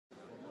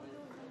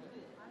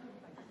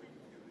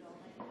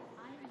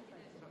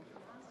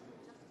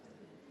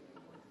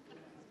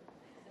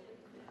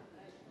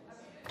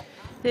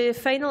The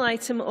final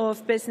item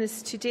of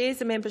business today is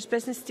the members'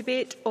 business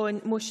debate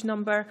on motion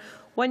number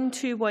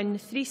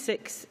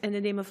 12136 in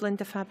the name of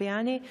Linda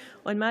Fabiani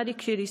on Marie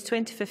Curie's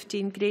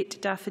 2015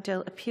 Great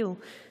Daffodil Appeal.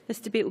 This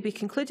debate will be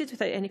concluded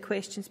without any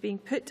questions being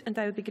put, and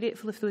I would be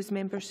grateful if those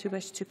members who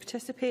wish to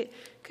participate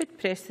could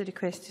press the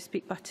request to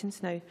speak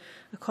buttons now.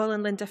 I call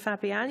on Linda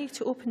Fabiani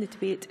to open the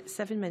debate.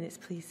 7 minutes,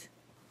 please.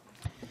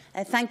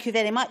 Thank you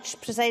very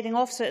much, Presiding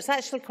Officer. It's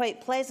actually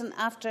quite pleasant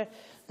after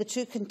the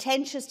two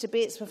contentious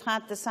debates we've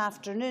had this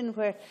afternoon,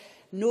 where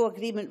no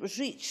agreement was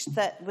reached,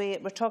 that we're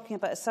talking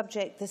about a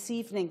subject this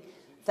evening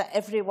that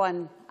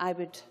everyone, I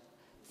would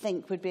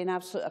think, would be in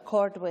absolute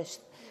accord with,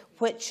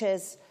 which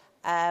is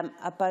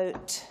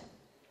about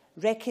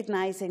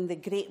recognising the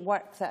great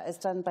work that is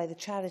done by the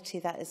charity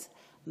that is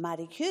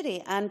Marie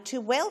Curie, and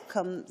to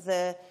welcome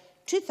the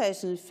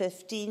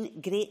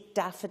 2015 Great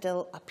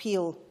Daffodil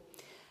Appeal.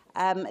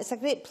 It's a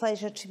great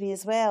pleasure to me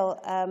as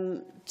well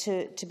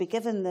to be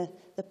given the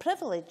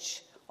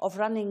privilege of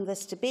running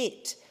this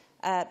debate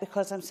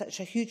because I'm such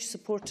a huge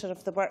supporter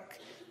of the work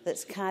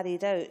that's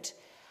carried out.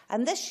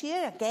 And this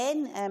year,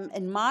 again,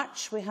 in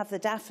March, we have the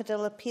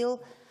Daffodil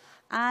Appeal.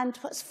 And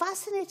what's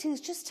fascinating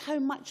is just how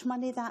much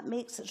money that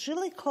makes. It's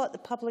really caught the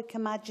public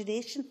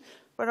imagination.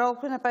 We're all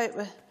going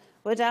about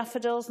with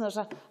daffodils, and there's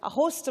a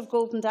host of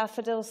golden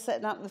daffodils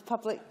sitting up in the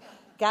public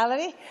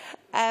gallery.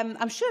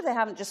 I'm sure they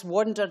haven't just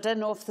wandered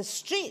in off the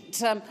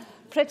street. I'm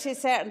pretty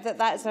certain that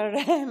that's our,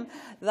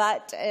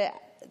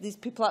 these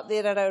people up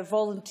there are our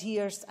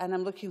volunteers, and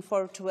I'm looking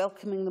forward to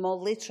welcoming them all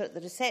later at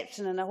the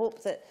reception, and I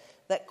hope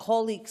that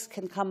colleagues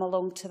can come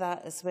along to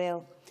that as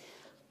well.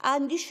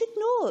 And you should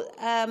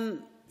know,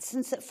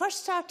 since it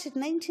first started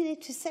in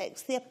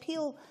 1986, the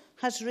appeal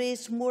has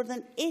raised more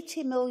than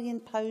 £80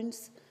 million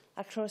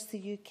across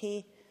the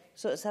UK.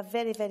 So it's a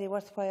very, very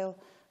worthwhile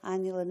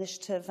annual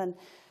initiative.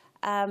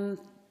 And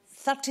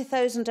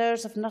 30,000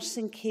 hours of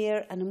nursing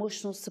care and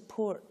emotional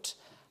support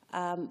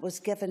was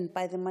given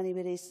by the money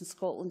we raised in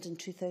Scotland in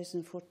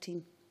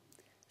 2014.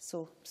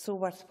 So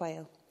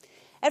worthwhile.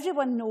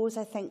 Everyone knows,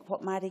 I think,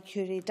 what Marie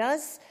Curie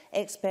does: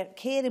 expert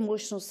care,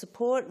 emotional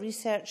support,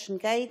 research and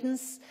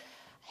guidance,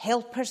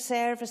 helper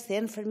service, the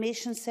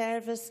information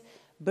service,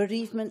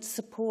 bereavement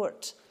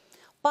support.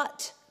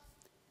 But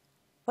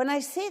when I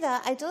say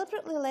that, I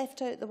deliberately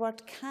left out the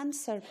word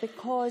cancer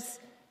because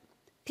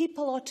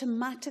people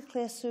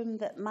automatically assume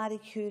that Marie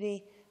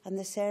Curie and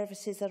the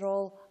services are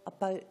all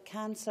about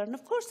cancer. And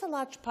of course, a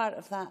large part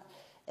of that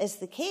is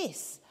the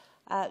case.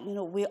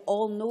 We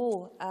all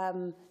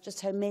know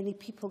just how many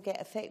people get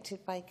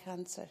affected by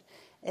cancer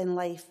in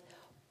life.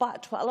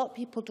 But what a lot of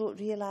people don't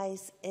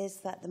realise is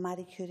that the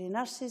Marie Curie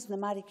nurses and the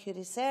Marie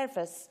Curie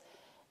service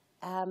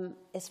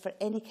is for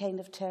any kind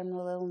of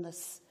terminal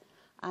illness,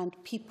 and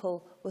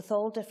people with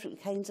all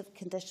different kinds of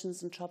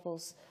conditions and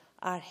troubles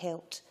are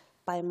helped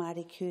by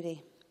Marie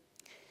Curie.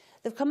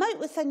 They've come out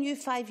with a new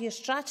 5-year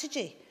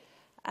strategy,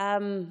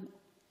 and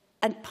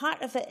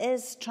part of it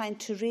is trying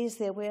to raise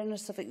the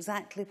awareness of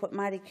exactly what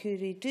Marie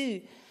Curie do.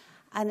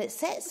 And it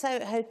sets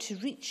out how to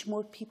reach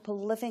more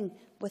people living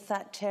with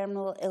that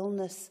terminal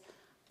illness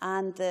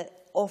and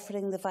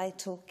offering the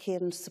vital care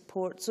and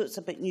support. So it's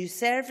about new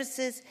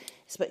services,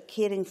 it's about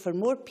caring for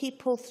more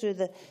people through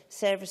the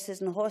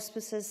services and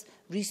hospices,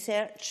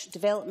 research,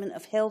 development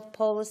of health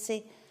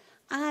policy,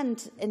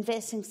 and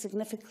investing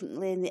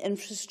significantly in the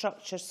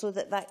infrastructure so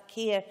that that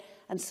care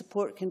and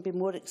support can be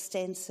more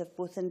extensive,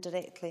 both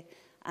indirectly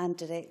and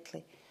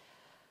directly.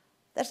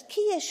 There's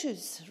key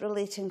issues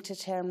relating to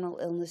terminal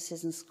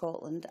illnesses in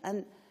Scotland,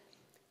 and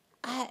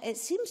it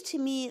seems to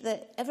me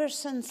that ever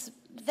since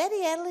the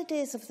very early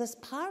days of this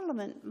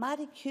Parliament,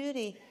 Marie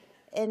Curie,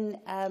 in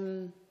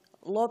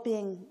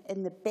lobbying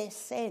in the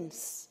best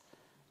sense,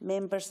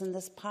 members in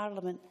this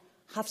Parliament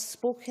have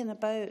spoken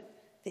about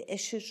the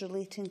issues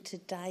relating to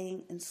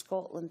dying in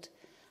Scotland.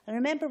 I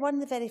remember one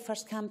of the very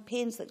first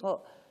campaigns that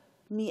got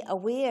me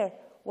aware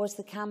was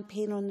the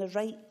campaign on the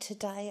right to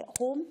die at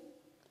home.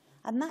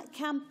 And that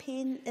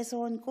campaign is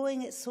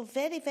ongoing. It's so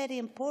very, very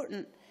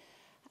important.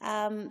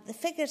 The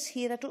figures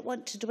here, I don't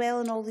want to dwell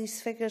on all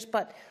these figures,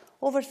 but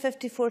over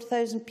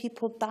 54,000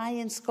 people die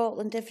in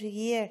Scotland every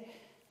year.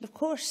 And of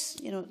course,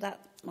 that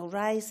will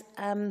rise.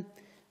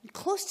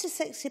 Close to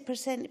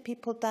 60% of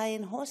people die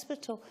in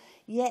hospital,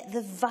 yet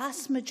the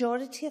vast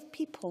majority of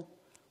people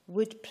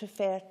would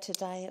prefer to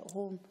die at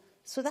home.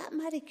 So that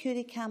Marie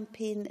Curie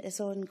campaign is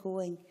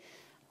ongoing.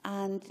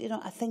 And,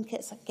 I think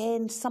it's,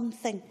 again,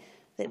 something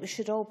that we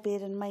should all bear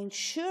in mind.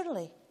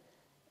 Surely,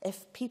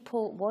 if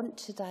people want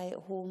to die at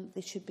home,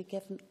 they should be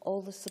given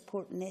all the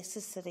support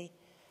necessary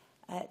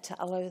to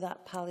allow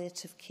that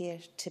palliative care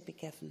to be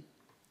given.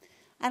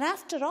 And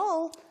after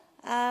all,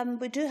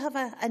 we do have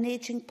an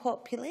ageing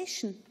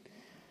population.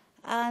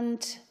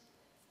 And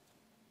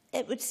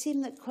it would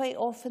seem that quite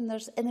often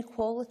there's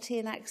inequality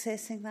in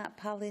accessing that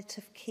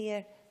palliative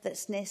care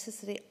that's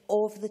necessary,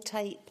 of the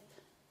type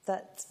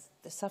that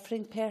the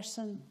suffering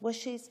person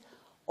wishes,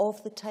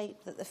 of the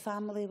type that the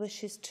family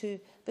wishes too.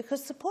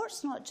 Because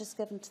support's not just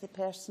given to the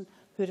person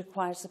who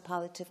requires the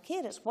palliative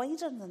care, it's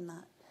wider than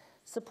that.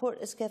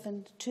 support is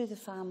given to the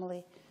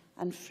family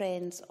and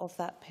friends of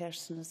that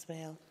person as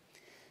well.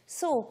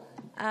 So,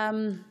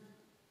 the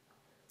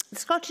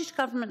Scottish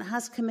Government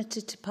has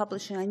committed to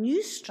publishing a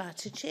new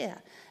strategy,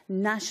 a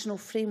national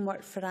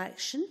framework for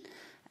action.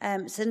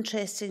 It's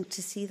interesting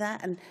to see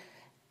that, and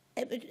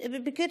it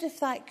would be good if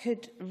that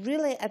could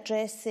really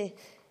address the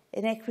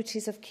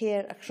inequities of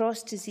care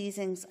across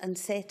diseases and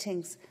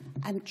settings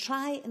and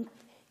try and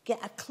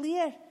get a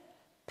clear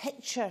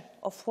picture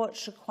of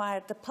what's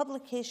required, the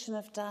publication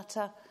of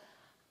data,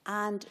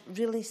 and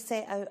really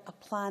set out a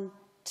plan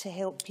to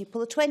help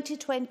people. The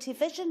 2020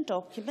 vision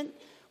document,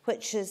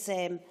 which has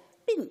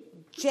been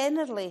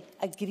generally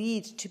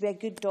agreed to be a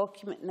good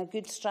document and a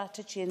good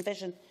strategy and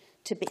vision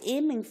to be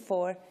aiming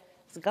for,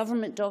 the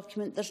government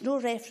document, there's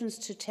no reference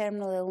to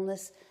terminal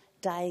illness,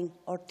 dying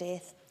or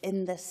death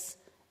in this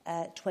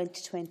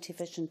 2020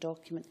 vision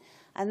document.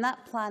 And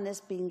that plan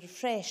is being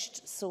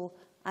refreshed, so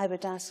I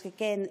would ask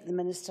again that the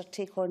Minister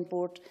take on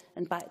board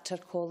and back to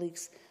her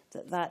colleagues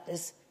that that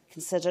is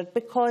considered,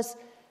 because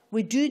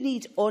we do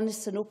need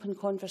honest and open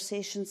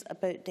conversations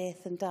about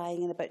death and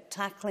dying and about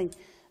tackling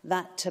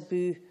that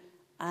taboo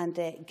and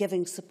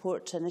giving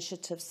support to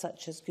initiatives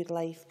such as Good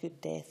Life,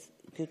 Good Death,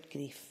 Good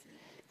Grief.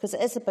 Because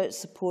it is about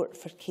support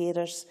for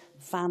carers,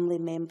 family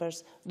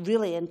members,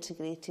 really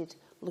integrated,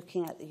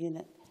 looking at the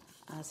unit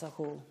as a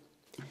whole.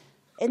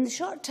 In the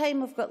short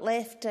time we've got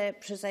left,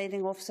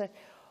 Presiding Officer,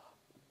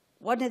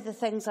 one of the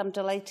things I'm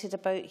delighted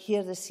about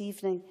here this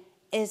evening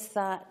is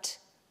that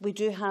we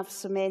do have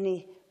so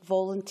many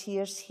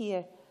volunteers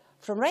here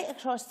from right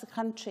across the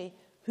country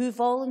who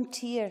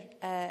volunteer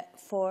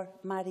for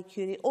Marie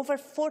Curie. Over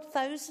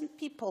 4,000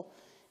 people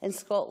in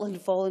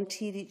Scotland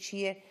volunteer each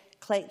year,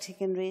 collecting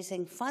and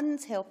raising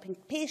funds, helping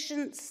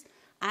patients,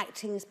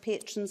 acting as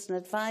patrons and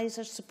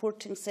advisors,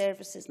 supporting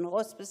services in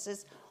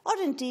hospices, or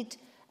indeed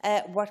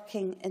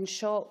working in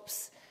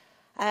shops.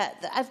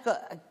 I've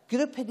got a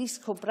group in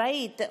East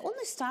Kilbride that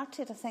only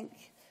started, I think,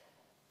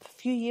 a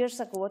few years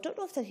ago. I don't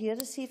know if they're here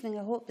this evening.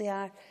 I hope they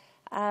are.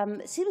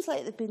 It seems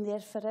like they've been there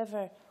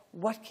forever,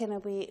 working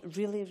away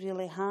really,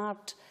 really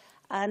hard.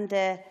 And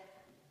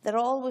they're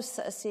always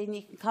sort of saying,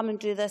 you can come and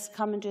do this,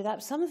 come and do that.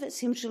 But some of it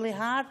seems really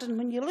hard. And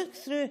when you look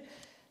through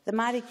the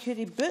Marie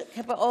Curie book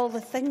about all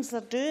the things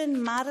they're doing,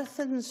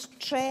 marathons,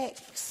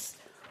 treks,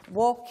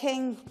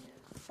 walking,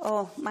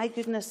 oh, my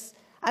goodness,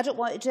 I don't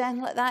want to do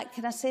anything like that.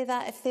 Can I say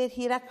that if they're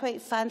here? I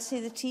quite fancy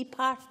the tea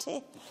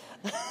party.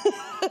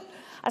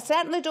 I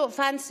certainly don't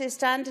fancy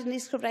standing in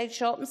East Kilbride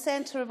Shopping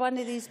Centre with one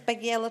of these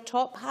big yellow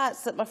top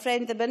hats that my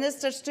friend the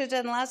Minister stood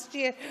in last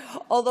year,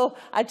 although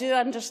I do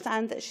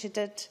understand that she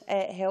did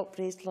help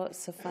raise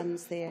lots of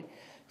funds there.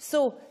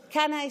 So,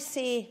 can I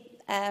say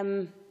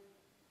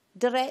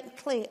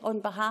directly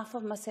on behalf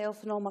of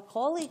myself and all my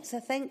colleagues,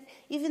 I think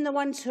even the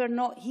ones who are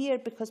not here,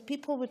 because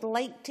people would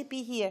like to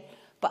be here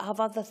but have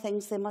other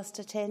things they must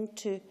attend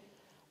to,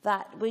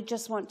 that we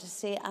just want to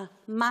say a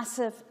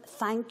massive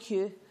thank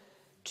you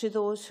to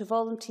those who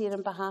volunteer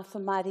on behalf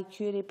of Marie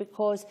Curie,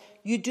 because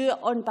you do it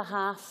on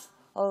behalf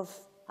of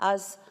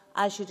us,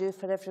 as you do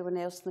for everyone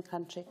else in the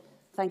country.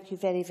 Thank you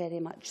very, very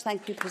much.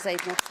 Thank you,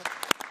 Presiding Officer.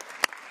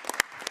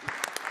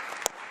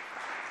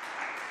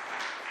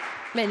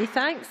 Many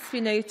thanks.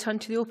 We now turn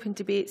to the open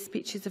debate,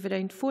 speeches of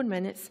around 4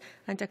 minutes,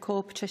 and I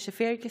call Patricia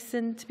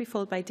Ferguson to be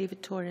followed by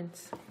David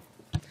Torrance.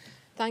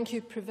 Thank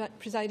you,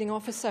 Presiding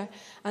Officer,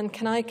 and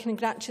can I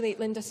congratulate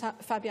Linda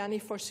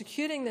Fabiani for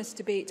securing this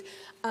debate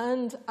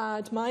and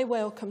add my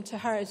welcome to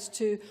hers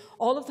to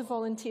all of the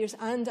volunteers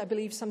and, I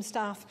believe, some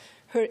staff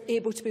who are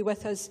able to be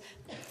with us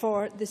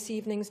for this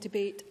evening's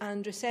debate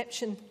and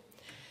reception.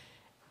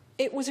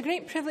 It was a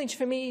great privilege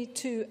for me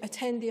to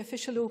attend the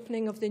official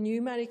opening of the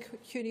new Marie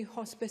Curie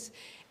Hospice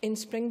in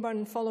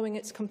Springburn following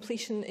its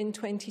completion in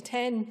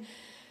 2010.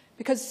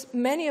 Because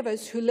many of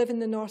us who live in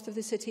the north of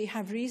the city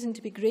have reason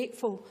to be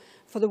grateful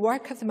for the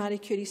work of the Marie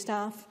Curie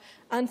staff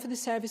and for the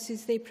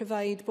services they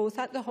provide both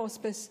at the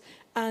hospice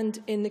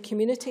and in the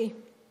community.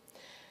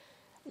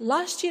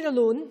 Last year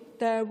alone,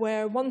 there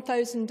were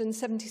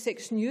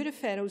 1,076 new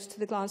referrals to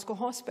the Glasgow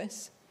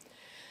hospice.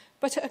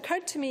 But it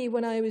occurred to me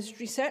when I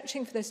was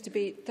researching for this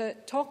debate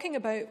that talking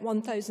about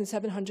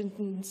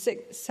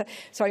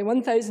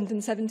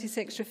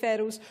 1,076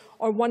 referrals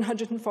or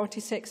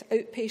 146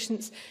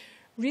 outpatients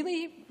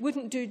really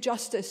wouldn't do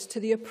justice to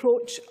the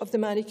approach of the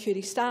Marie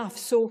Curie staff.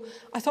 So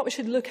I thought we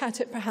should look at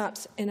it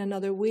perhaps in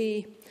another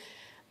way.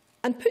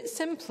 And put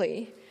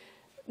simply,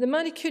 the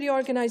Marie Curie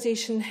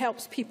organisation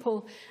helps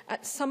people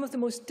at some of the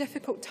most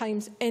difficult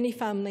times any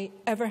family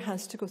ever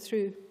has to go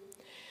through.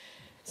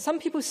 Some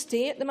people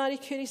stay at the Marie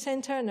Curie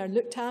Centre and are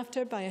looked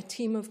after by a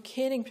team of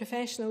caring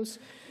professionals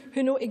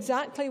who know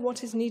exactly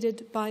what is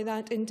needed by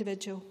that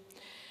individual.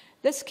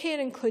 This care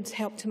includes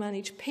help to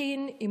manage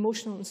pain,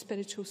 emotional and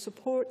spiritual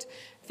support,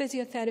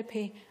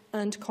 physiotherapy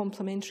and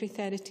complementary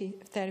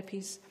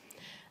therapies.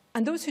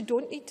 And those who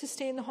don't need to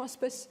stay in the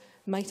hospice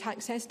might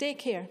access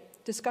daycare,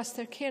 discuss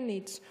their care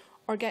needs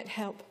or get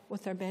help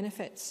with their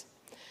benefits.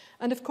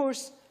 And of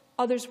course,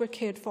 others were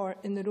cared for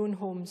in their own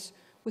homes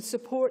with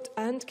support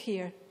and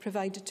care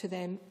provided to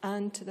them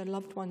and to their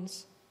loved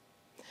ones.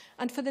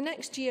 And for the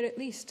next year at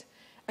least,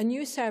 a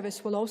new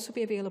service will also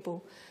be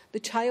available, the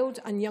Child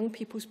and Young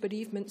People's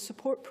Bereavement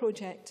Support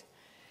Project.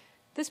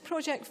 This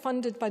project,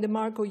 funded by the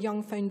Margot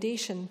Young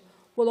Foundation,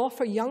 will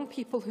offer young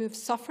people who have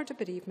suffered a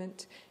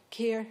bereavement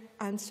care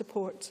and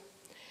support.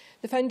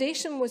 The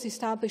foundation was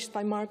established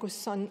by Margot's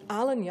son,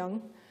 Alan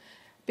Young,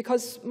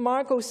 because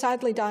Margot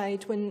sadly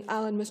died when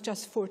Alan was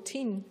just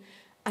 14,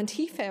 and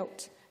he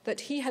felt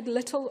that he had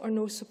little or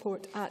no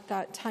support at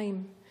that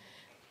time.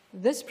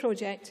 This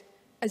project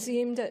is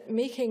aimed at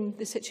making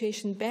the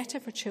situation better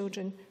for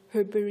children who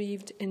are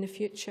bereaved in the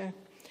future.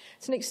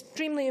 It's an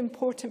extremely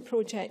important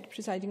project,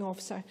 Presiding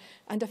Officer,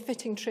 and a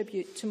fitting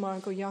tribute to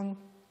Margot Young.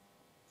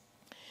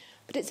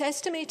 But it's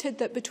estimated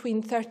that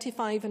between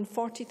 35 and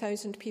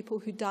 40,000 people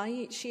who die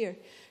each year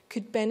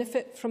could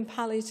benefit from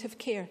palliative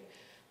care,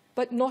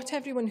 but not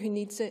everyone who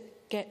needs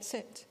it gets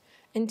it.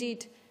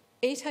 Indeed,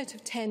 8 out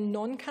of 10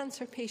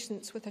 non-cancer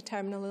patients with a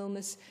terminal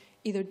illness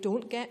either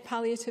don't get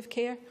palliative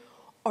care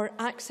or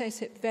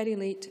access it very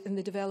late in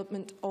the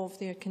development of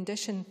their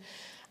condition.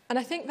 And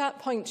I think that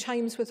point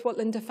chimes with what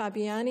Linda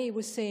Fabiani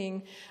was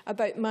saying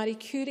about Marie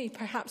Curie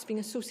perhaps being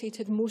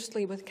associated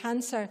mostly with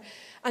cancer.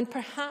 And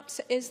perhaps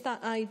it is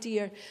that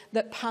idea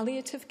that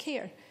palliative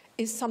care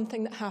is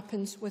something that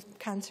happens with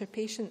cancer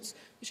patients,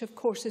 which of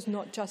course is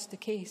not just the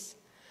case.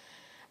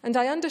 And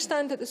I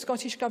understand that the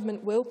Scottish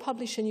Government will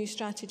publish a new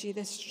strategy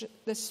this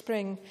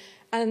spring,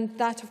 and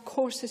that of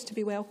course is to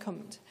be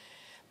welcomed.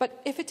 But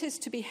if it is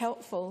to be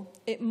helpful,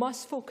 it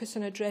must focus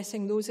on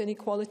addressing those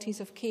inequalities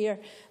of care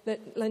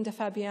that Linda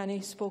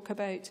Fabiani spoke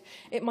about.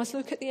 It must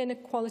look at the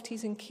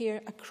inequalities in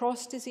care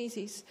across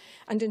diseases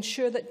and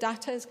ensure that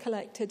data is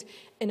collected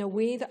in a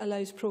way that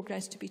allows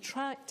progress to be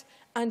tracked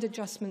and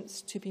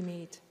adjustments to be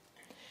made.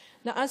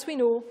 Now, as we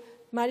know,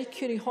 Marie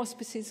Curie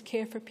hospices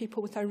care for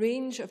people with a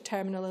range of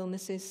terminal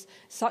illnesses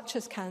such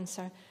as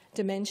cancer,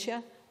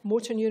 dementia,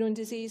 motor neuron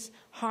disease,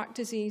 heart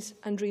disease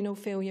and renal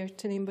failure,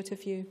 to name but a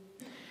few.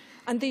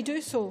 And they do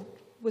so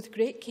with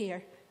great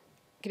care,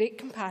 great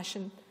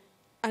compassion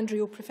and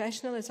real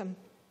professionalism.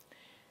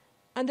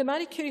 And the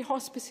Marie Curie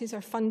hospices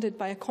are funded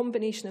by a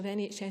combination of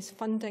NHS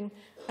funding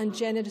and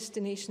generous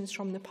donations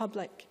from the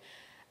public.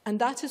 And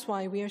that is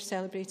why we are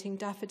celebrating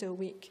Daffodil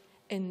Week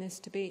in this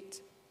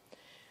debate.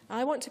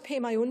 I want to pay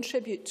my own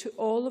tribute to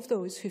all of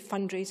those who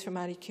fundraise for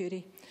Marie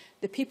Curie.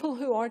 The people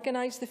who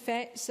organise the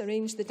fetes,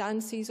 arrange the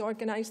dances,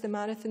 organise the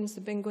marathons,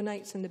 the bingo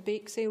nights and the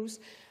bake sales,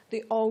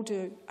 they all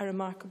do a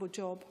remarkable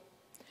job.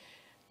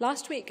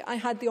 Last week, I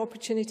had the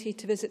opportunity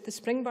to visit the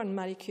Springburn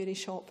Marie Curie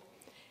shop.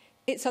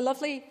 It's a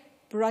lovely,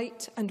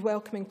 bright and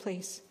welcoming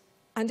place,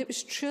 and it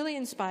was truly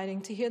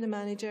inspiring to hear the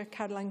manager,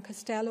 Caroline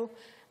Costello,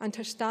 and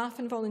her staff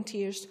and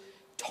volunteers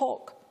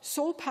talk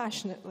so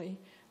passionately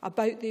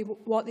about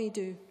what they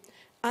do,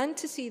 and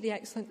to see the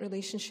excellent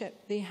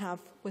relationship they have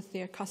with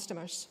their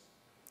customers.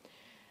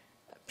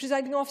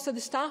 Presiding Officer,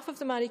 the staff of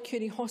the Marie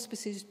Curie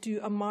hospices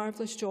do a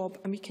marvellous job,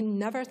 and we can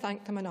never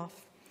thank them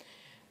enough.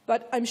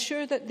 But I'm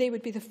sure that they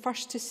would be the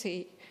first to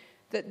say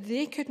that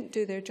they couldn't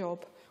do their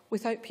job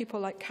without people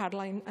like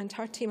Caroline and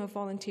her team of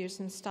volunteers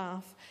and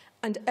staff,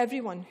 and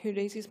everyone who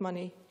raises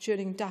money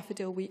during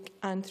Daffodil Week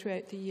and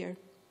throughout the year.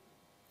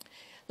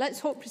 Let's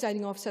hope,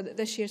 Presiding Officer, that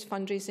this year's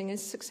fundraising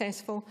is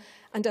successful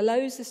and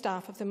allows the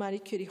staff of the Marie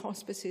Curie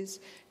hospices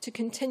to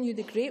continue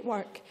the great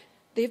work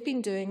they've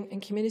been doing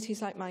in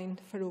communities like mine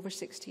for over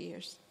 60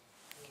 years.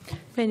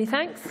 Many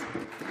thanks.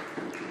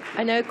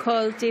 I now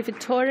call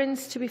David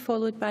Torrens to be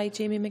followed by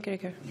Jamie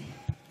McGregor.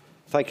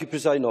 Thank you,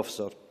 Presiding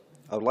Officer.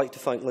 I would like to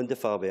thank Linda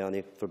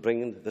Fabiani for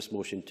bringing this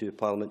motion to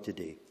Parliament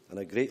today, and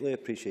I greatly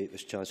appreciate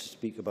this chance to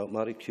speak about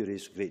Marie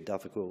Curie's Great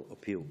Daffodil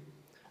Appeal.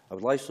 I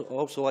would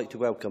also like to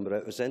welcome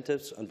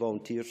representatives and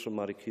volunteers from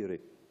Marie Curie.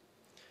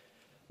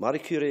 Marie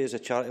Curie is a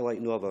charity like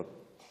no other.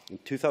 In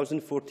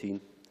 2014,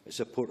 it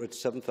supported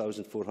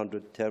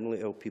 7,400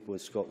 terminally ill people in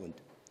Scotland,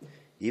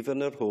 either in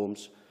their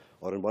homes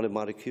or in one of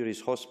Marie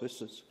Curie's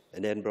hospices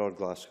in Edinburgh or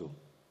Glasgow.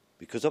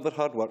 Because of their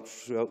hard work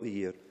throughout the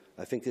year,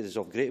 I think it is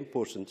of great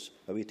importance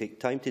that we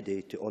take time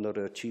today to honour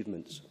their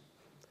achievements.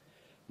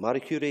 Marie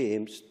Curie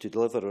aims to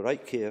deliver the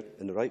right care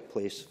in the right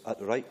place at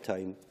the right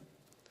time.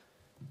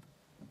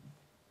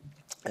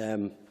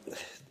 To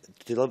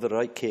deliver the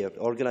right care,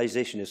 the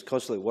organisation is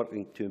constantly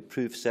working to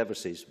improve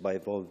services by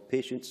involving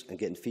patients and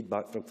getting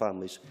feedback from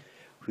families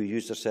who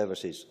use their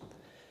services.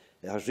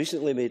 It has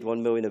recently made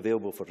 £1 million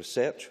available for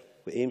research,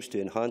 which aims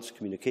to enhance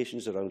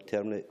communications around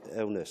terminal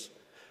illness,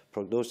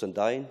 prognosis and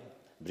dying,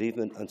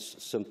 bereavement and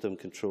symptom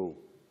control.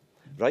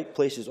 The right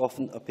place is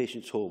often a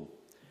patient's home,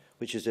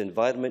 which is the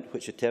environment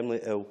which the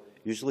terminally ill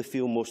usually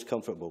feel most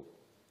comfortable.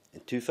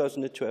 In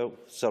 2012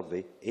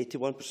 survey,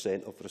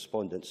 81% of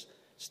respondents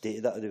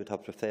stated that they would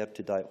have preferred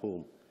to die at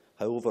home.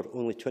 However,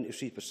 only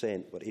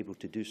 23% were able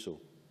to do so.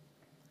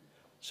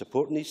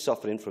 Supporting those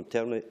suffering from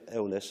terminal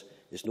illness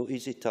is no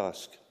easy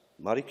task.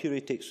 Marie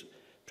Curie takes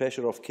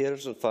pressure off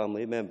carers and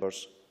family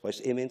members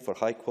whilst aiming for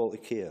high-quality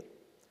care.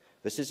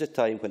 This is a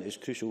time when it is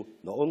crucial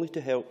not only to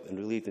help in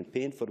relieving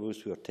pain for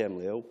those who are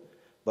terminally ill,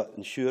 but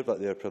ensure that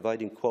they are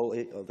providing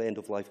quality of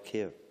end-of-life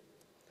care.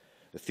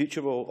 The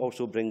future will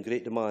also bring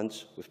great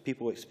demands, with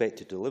people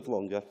expected to live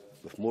longer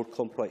with more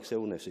complex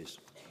illnesses.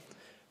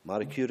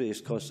 Marie Curie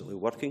is constantly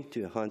working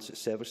to enhance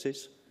its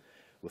services.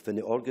 Within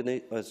the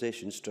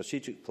organisation's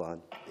strategic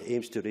plan, it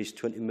aims to raise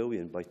 £20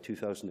 million by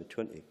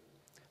 2020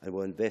 and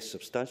will invest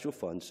substantial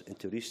funds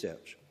into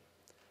research.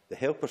 The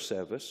Helper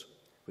Service,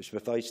 which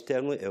provides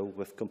terminally ill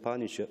with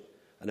companionship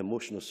and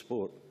emotional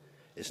support,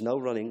 is now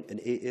running in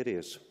 8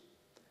 areas.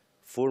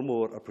 4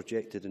 more are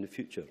projected in the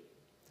future.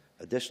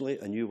 Additionally,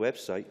 a new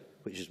website,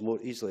 which is more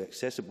easily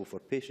accessible for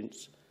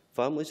patients,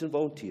 families and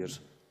volunteers,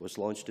 was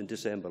launched in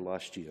December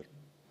last year.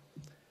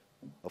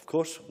 Of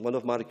course, one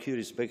of Marie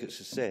Curie's biggest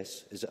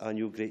successes is the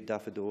annual Great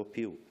Daffodil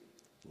Appeal.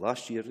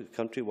 Last year, the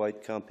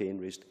countrywide campaign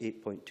raised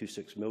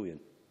 £8.26 million.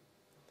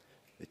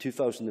 The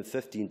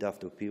 2015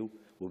 Daffodil Appeal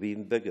will be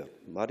even bigger.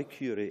 Marie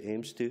Curie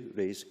aims to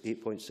raise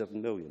 £8.7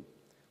 million,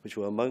 which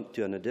will amount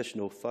to an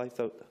additional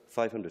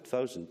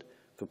 £500,000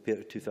 compared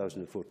to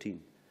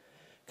 2014.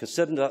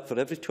 Considering that for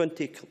every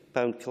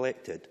 £20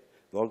 collected,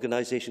 the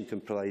organisation can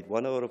provide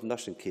 1 hour of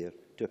nursing care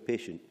to a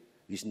patient,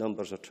 these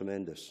numbers are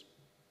tremendous.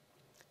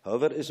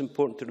 However, it is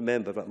important to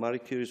remember that Marie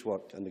Curie's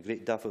work and the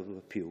Great Daffodil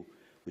Appeal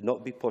would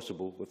not be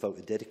possible without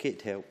the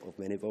dedicated help of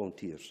many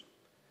volunteers.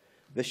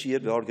 This year,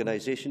 the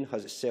organisation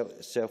has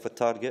itself a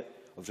target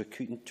of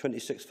recruiting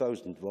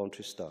 26,000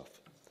 voluntary staff.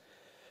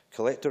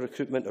 Collector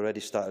recruitment already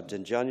started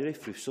in January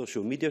through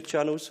social media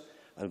channels,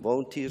 and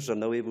volunteers are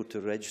now able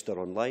to register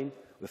online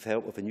with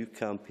help of a new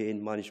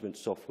campaign management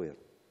software.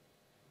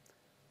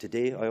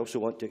 Today, I also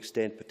want to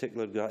extend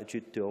particular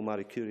gratitude to all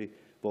Marie Curie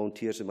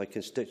volunteers in my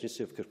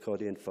constituency of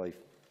Kirkcaldy and Fife.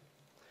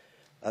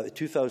 At the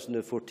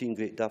 2014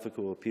 Great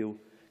Daffodil Appeal,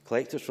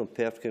 collectors from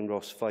Perth,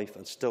 Kinross, Fife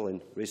and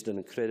Stirling raised an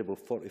incredible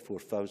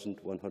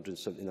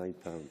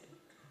 £44,179,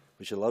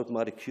 which allowed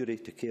Marie Curie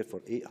to care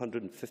for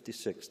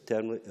 856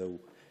 terminally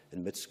ill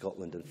in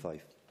mid-Scotland and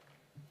Fife.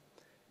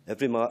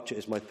 Every March, it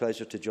is my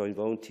pleasure to join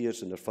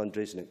volunteers in their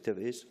fundraising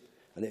activities,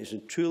 and it is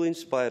truly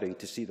inspiring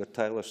to see their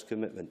tireless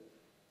commitment.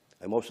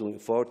 I'm also looking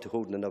forward to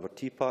holding another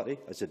tea party,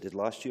 as I did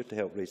last year, to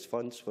help raise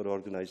funds for the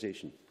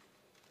organisation.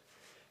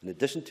 In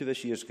addition to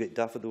this year's Great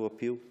Daffodil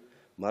Appeal,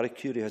 Marie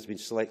Curie has been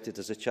selected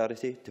as a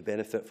charity to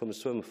benefit from the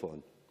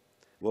Swimathon,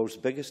 the world's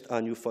biggest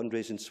annual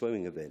fundraising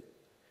swimming event,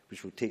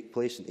 which will take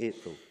place in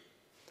April.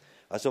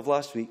 As of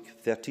last week,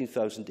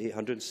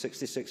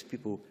 13,866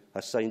 people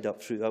have signed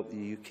up throughout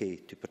the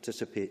UK to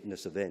participate in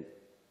this event.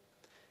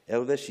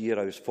 Earlier this year,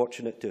 I was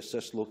fortunate to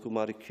assist local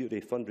Marie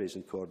Curie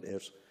fundraising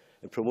coordinators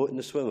in promoting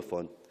the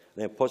Swimathon, and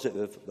I am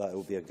positive that it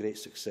will be a great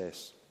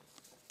success.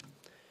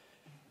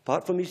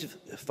 Apart from these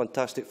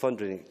fantastic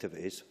fundraising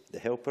activities, the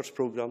Helpers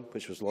programme,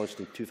 which was launched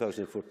in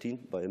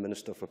 2014 by the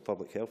Minister for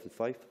Public Health in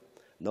Fife,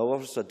 now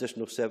offers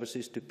additional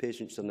services to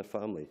patients and their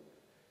family.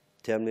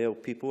 Terminally ill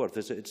people are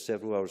visited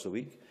several hours a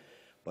week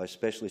by a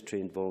specially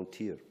trained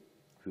volunteer,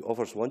 who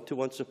offers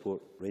one-to-one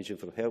support ranging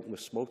from helping with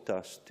small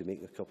tasks to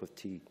making a cup of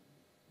tea.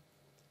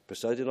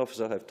 Presiding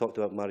Officer, I have talked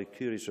about Marie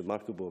Curie's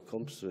remarkable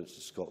accomplishments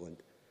in Scotland,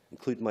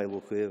 including my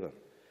local area.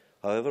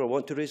 However, I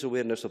want to raise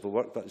awareness of the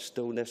work that is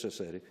still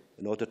necessary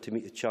in order to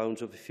meet the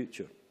challenge of the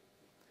future.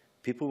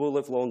 People will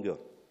live longer.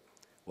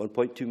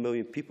 1.2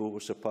 million people will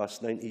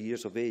surpass 90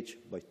 years of age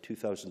by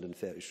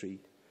 2033,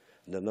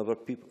 and the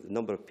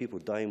number of people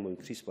dying will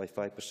increase by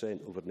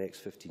 5% over the next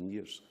 15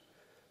 years.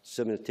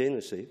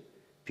 Simultaneously,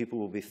 people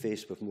will be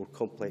faced with more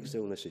complex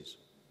illnesses.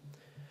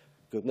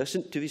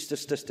 Cognizant to these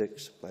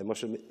statistics,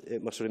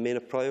 it must remain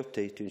a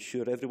priority to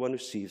ensure everyone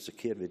receives the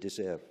care they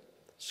deserve.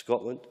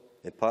 Scotland,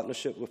 in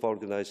partnership with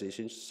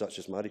organisations such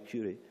as Marie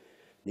Curie,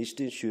 needs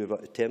to ensure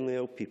that the terminally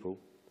ill people,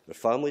 their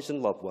families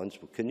and loved ones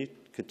will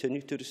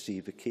continue to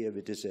receive the care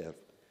they deserve,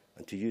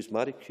 and to use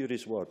Marie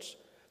Curie's words,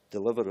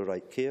 deliver the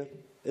right care,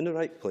 in the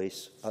right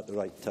place, at the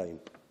right time.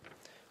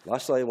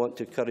 Lastly, I want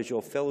to encourage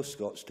all fellow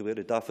Scots to wear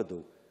a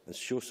daffodil and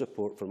show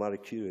support for Marie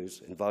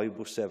Curie's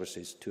invaluable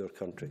services to our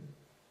country.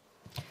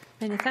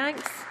 Many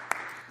thanks.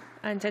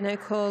 And I now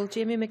call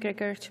Jamie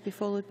McGregor to be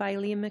followed by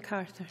Liam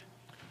MacArthur.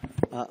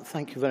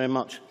 Thank you very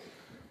much.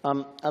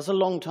 As a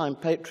long-time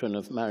patron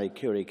of Marie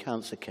Curie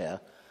Cancer Care,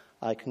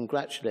 I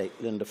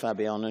congratulate Linda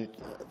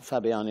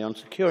Fabiani on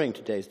securing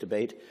today's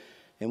debate,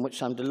 in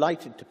which I'm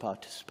delighted to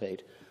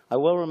participate. I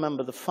well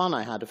remember the fun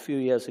I had a few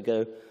years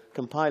ago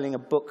compiling a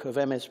book of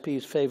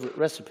MSP's favourite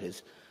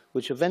recipes,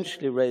 which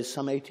eventually raised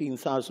some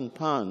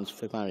 £18,000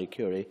 for Marie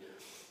Curie,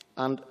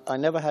 and I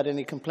never had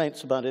any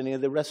complaints about any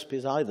of the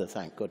recipes either,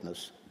 thank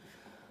goodness.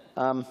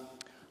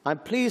 I'm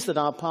pleased that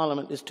our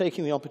Parliament is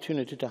taking the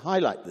opportunity to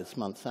highlight this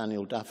month's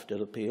annual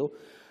Daffodil Appeal,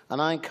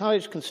 and I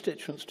encourage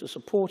constituents to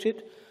support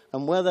it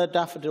and wear their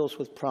daffodils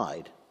with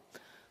pride.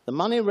 The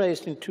money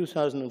raised in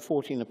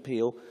 2014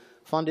 Appeal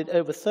funded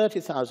over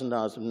 30,000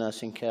 hours of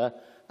nursing care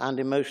and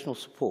emotional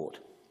support.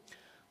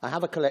 I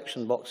have a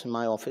collection box in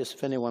my office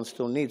if anyone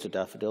still needs a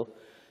daffodil.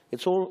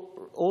 It's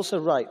also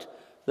right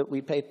that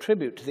we pay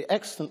tribute to the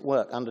excellent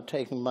work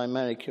undertaken by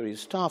Marie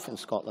Curie's staff in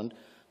Scotland,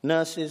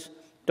 nurses,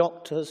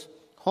 doctors,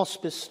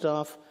 hospice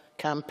staff,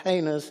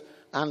 campaigners,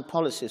 and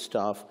policy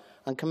staff,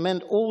 and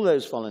commend all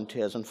those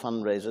volunteers and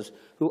fundraisers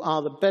who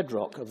are the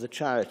bedrock of the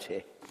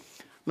charity.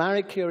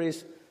 Marie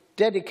Curie's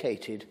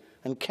dedicated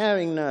and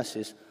caring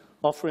nurses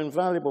offer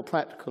invaluable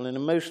practical and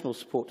emotional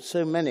support to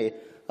so many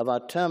of our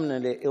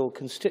terminally ill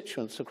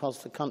constituents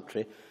across the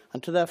country,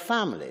 and to their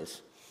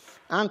families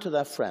and to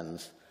their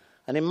friends.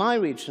 And in my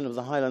region of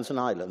the Highlands and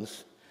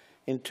Islands,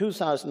 in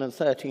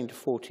 2013 to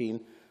 14,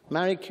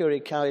 Marie Curie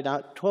carried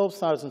out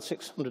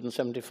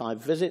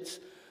 12,675 visits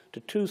to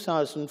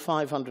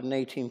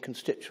 2,518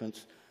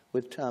 constituents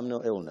with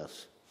terminal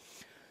illness.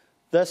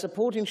 Their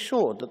support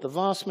ensured that the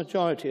vast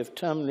majority of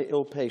terminally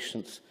ill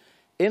patients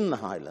in the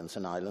Highlands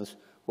and Islands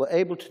were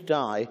able to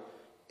die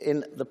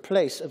in the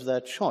place of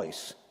their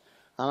choice.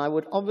 And I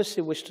would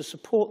obviously wish to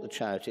support the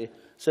charity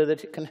so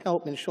that it can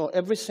help ensure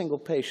every single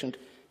patient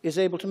is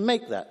able to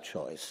make that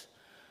choice.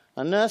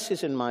 And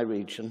nurses in my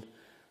region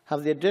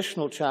have the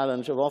additional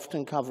challenge of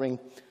often covering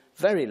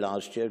very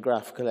large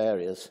geographical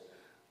areas.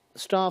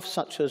 Staff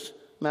such as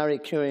Marie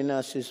Curie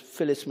nurses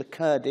Phyllis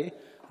McCurdy,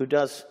 who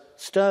does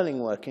sterling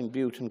work in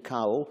Bute and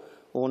Cowell,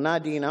 or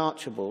Nadine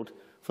Archibald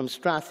from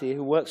Strathy,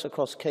 who works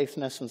across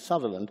Caithness and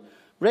Sutherland,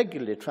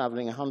 regularly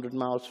travelling 100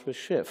 miles for a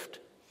shift.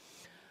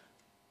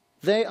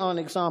 They are an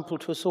example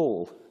to us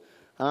all,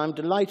 and I'm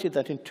delighted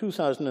that in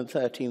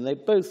 2013 they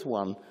both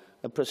won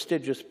a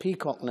prestigious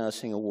Peacock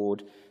Nursing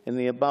Award in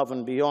the Above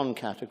and Beyond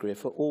category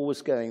for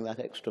always going that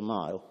extra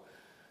mile.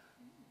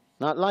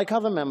 Now, like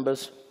other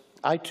members,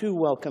 I too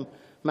welcome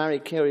Marie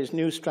Curie's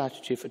new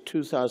strategy for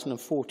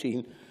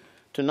 2014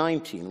 to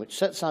 19, which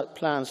sets out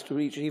plans to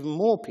reach even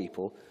more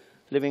people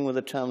living with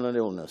a terminal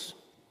illness.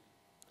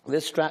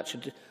 This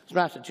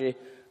strategy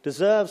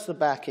deserves the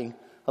backing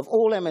of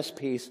all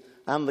MSPs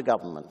and the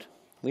government.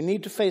 We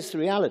need to face the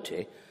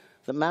reality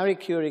that Marie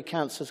Curie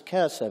Cancer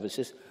Care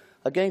Services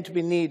are going to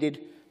be needed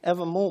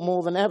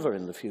more than ever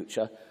in the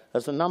future,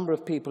 as the number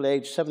of people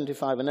aged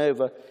 75 and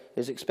over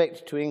is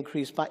expected to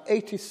increase by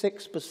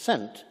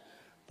 86%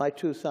 by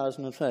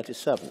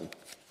 2037.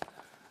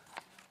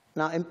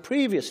 Now, in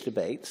previous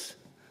debates,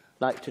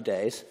 like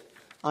today's,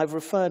 I've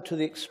referred to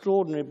the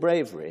extraordinary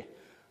bravery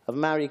of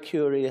Marie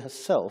Curie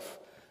herself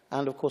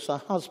and, of course, her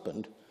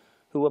husband,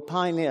 who were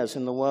pioneers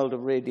in the world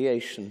of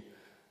radiation,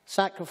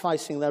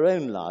 sacrificing their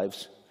own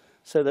lives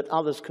so that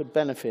others could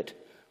benefit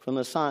from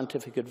the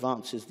scientific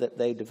advances that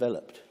they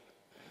developed.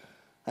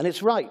 And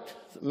it's right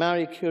that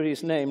Marie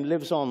Curie's name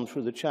lives on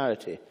through the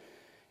charity.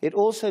 It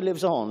also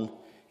lives on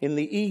in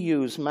the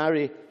EU's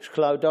Marie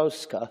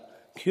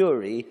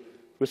Skłodowska-Curie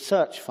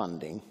research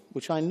funding,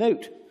 which I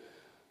note,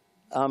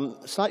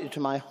 slightly to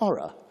my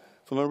horror,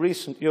 from a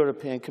recent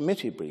European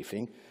Committee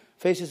briefing,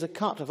 faces a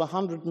cut of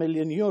 100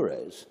 million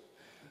euros.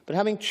 But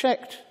having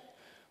checked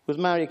with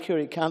Marie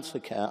Curie Cancer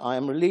Care, I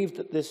am relieved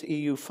that this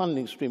EU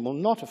funding stream will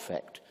not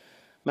affect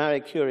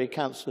Marie Curie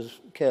Cancer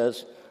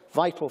Care's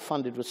vital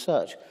funded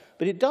research.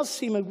 But it does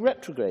seem a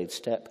retrograde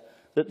step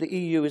that the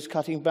EU is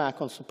cutting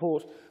back on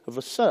support of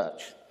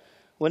research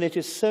when it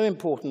is so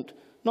important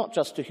not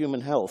just to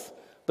human health,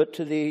 but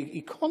to the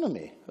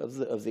economy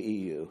of the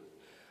EU.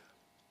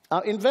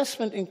 Our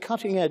investment in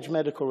cutting-edge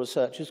medical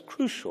research is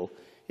crucial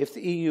if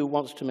the EU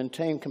wants to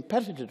maintain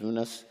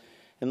competitiveness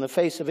in the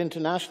face of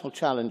international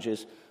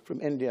challenges from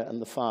India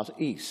and the Far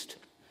East.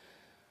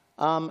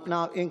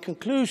 Now, in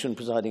conclusion,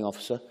 Presiding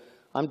Officer,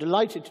 I'm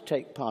delighted to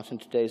take part in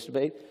today's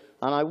debate,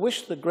 and I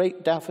wish the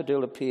Great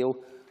Daffodil Appeal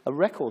a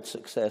record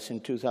success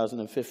in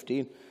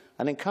 2015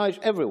 and encourage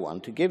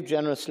everyone to give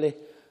generously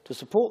to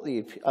support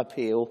the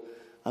appeal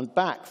and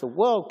back the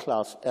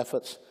world-class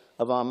efforts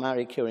of our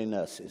Marie Curie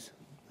nurses.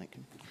 Thank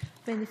you.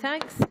 Many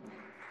thanks.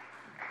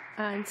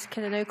 And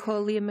can I now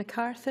call Liam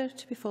MacArthur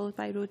to be followed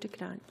by Rhoda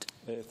Grant.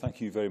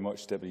 Thank you very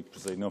much, Deputy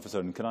Presiding Officer.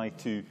 And can I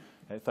too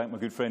thank my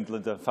good friend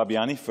Linda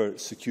Fabiani for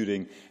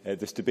securing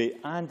this debate,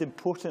 and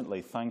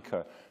importantly thank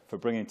her for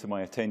bringing to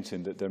my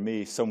attention that there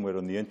may somewhere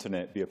on the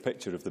internet be a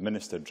picture of the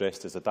Minister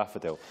dressed as a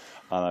daffodil,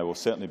 and I will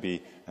certainly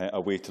be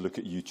away to look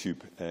at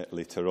YouTube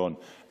later on.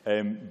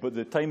 But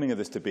the timing of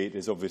this debate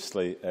is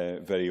obviously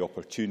very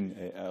opportune.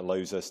 It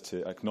allows us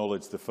to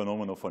acknowledge the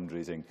phenomenal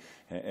fundraising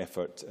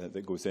effort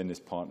that goes in as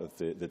part of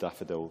the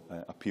Daffodil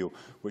Appeal,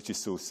 which is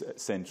so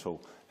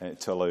central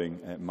to allowing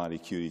Marie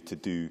Curie to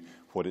do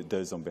what it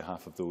does on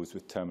behalf of those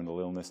with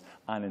terminal illness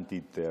and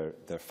indeed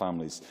their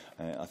families.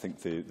 I think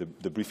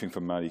the briefing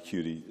from Marie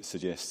Curie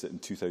suggests that in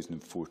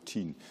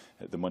 2014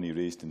 the money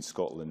raised in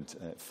Scotland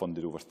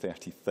funded over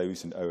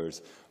 30,000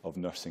 hours of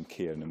nursing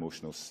care and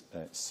emotional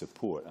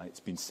support. It's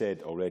been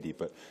said already,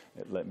 but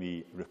let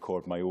me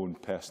record my own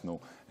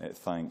personal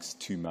thanks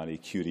to Marie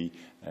Curie,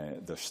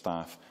 their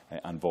staff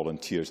and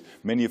volunteers,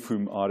 many of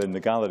whom are in the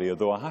gallery,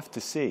 although I have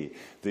to say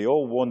they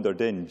all wandered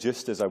in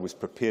just as I was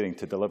preparing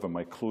to deliver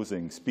my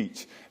closing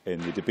speech in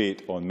the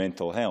debate on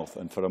mental health,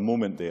 and for a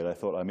moment there I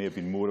thought I may have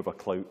been more of a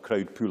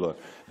crowd puller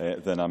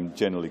than I'm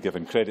generally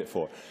given credit credit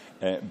for.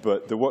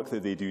 But the work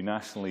that they do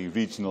nationally,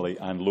 regionally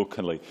and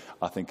locally,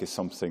 I think is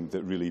something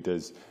that really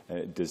does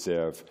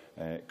deserve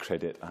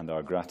credit and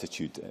our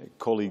gratitude.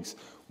 Colleagues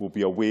will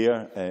be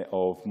aware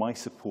of my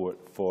support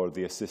for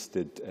the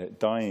assisted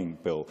dying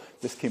bill.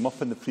 This came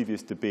up in the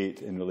previous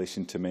debate in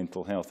relation to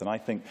mental health, and I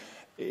think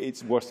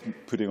it's worth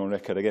putting on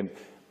record again.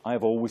 I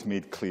have always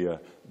made clear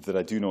that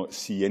I do not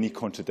see any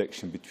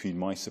contradiction between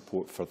my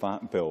support for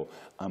that bill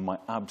and my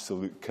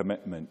absolute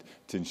commitment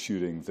to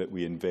ensuring that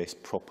we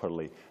invest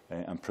properly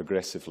and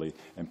progressively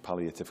in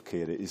palliative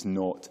care. It is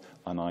not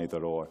an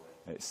either-or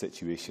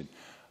situation.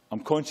 I'm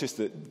conscious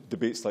that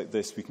debates like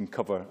this, we can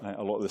cover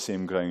a lot of the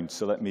same ground,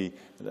 so let me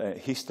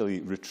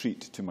hastily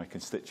retreat to my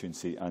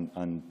constituency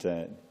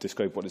and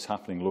describe what is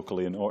happening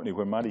locally in Orkney,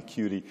 where Marie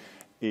Curie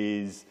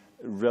is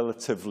a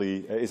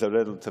relatively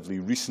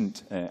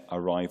recent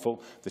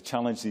arrival. The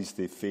challenges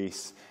they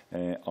face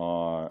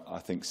are, I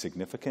think,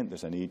 significant.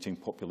 There's an ageing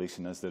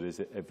population, as there is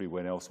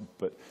everywhere else,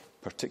 but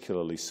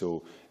particularly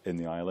so in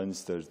the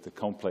islands. There's the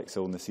complex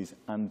illnesses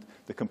and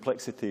the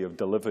complexity of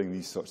delivering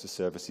these sorts of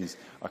services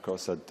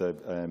across a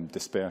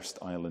dispersed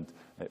island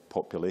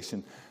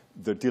population.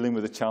 They're dealing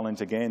with a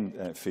challenge,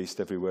 again, faced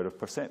everywhere of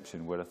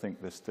perception, where I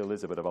think there still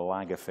is a bit of a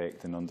lag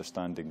effect in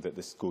understanding that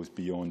this goes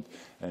beyond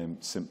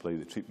simply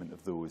the treatment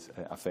of those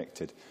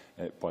affected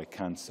by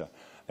cancer.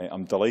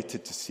 I'm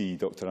delighted to see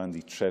Dr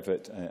Andy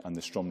Trevitt and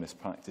the Stromness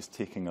practice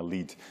taking a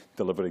lead,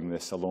 delivering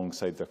this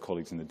alongside their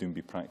colleagues in the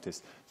Doonby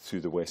practice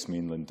through the West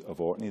Mainland of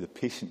Orkney. The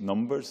patient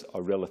numbers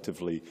are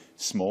relatively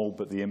small,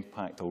 but the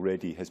impact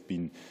already has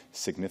been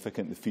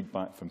significant. The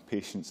feedback from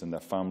patients and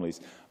their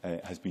families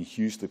has been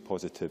hugely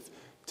positive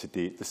to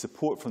date. The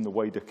support from the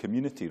wider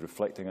community,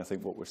 reflecting, I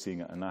think, what we're seeing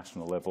at a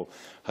national level,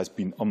 has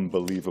been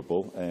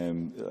unbelievable.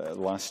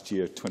 Last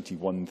year,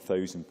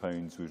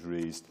 £21,000 was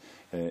raised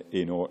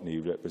in Orkney,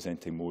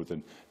 representing more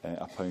than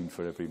 £1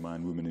 for every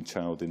man, woman and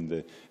child in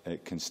the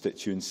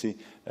constituency.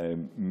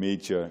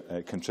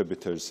 Major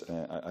contributors,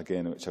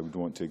 again, which I would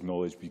want to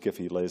acknowledge, be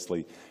Giffey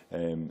Leslie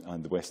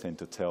and the West End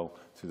Hotel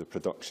through the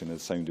production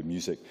of Sound of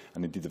Music,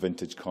 and indeed the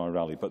Vintage Car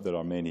Rally, but there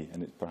are many,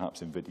 and it's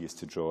perhaps invidious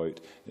to draw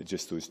out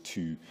just those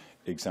two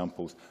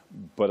examples.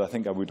 But I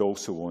think I would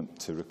also want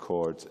to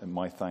record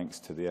my thanks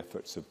to the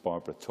efforts of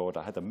Barbara Todd.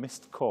 I had a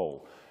missed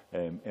call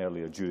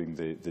earlier during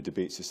the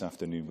debates this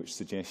afternoon, which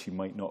suggests she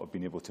might not have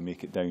been able to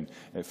make it down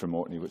from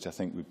Orkney, which I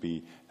think would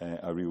be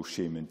a real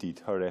shame indeed.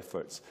 Her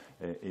efforts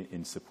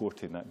in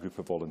supporting that group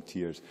of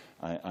volunteers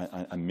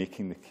and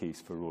making the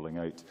case for rolling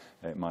out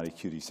Marie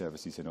Curie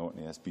services in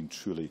Orkney has been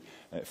truly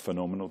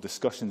phenomenal.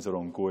 Discussions are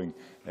ongoing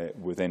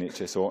with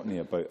NHS Orkney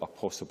about a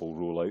possible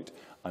rollout.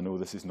 I know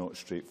this is not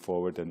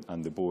straightforward,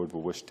 and the board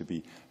will wish to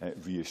be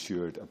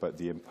reassured about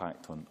the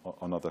impact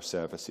on other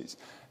services.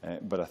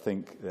 But I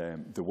think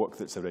the work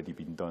that's already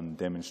been done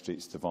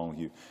demonstrates the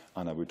value,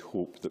 and I would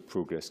hope that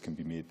progress can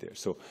be made there.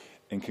 So,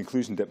 in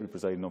conclusion, Deputy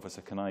Presiding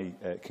Officer, can I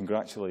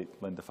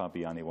congratulate Linda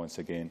Fabiani once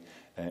again,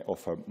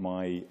 offer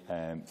my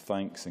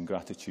thanks and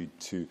gratitude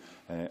to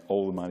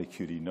all the Marie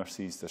Curie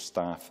nurses, their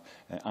staff,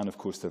 and of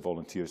course their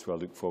volunteers, who I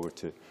look forward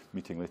to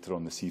meeting later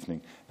on this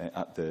evening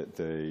at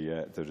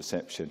the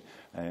reception,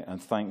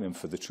 and thank them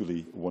for the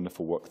truly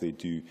wonderful work they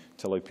do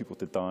to allow people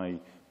to die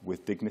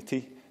with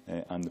dignity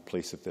and the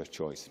place of their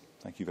choice.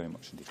 Thank you very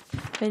much indeed.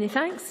 Many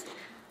thanks.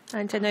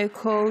 And I now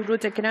call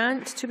Rhoda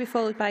Grant to be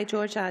followed by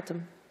George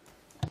Adam.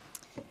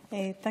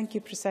 Thank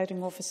you,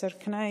 Presiding Officer.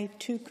 Can I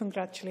too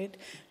congratulate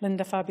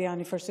Linda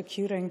Fabiani for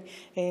securing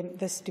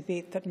this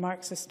debate that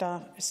marks the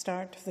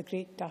start of the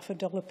Great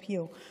Daffodil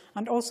Appeal,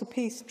 and also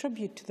pays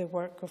tribute to the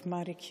work of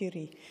Marie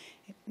Curie.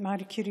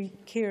 Marie Curie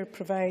Care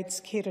provides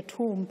care at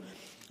home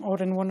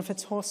or in one of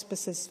its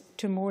hospices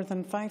to more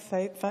than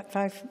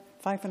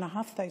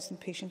 5,500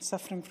 patients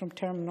suffering from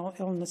terminal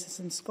illnesses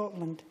in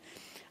Scotland.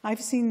 I've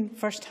seen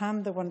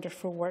firsthand the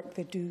wonderful work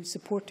they do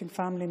supporting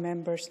family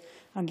members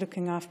and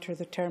looking after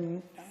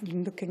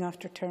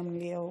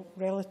terminally ill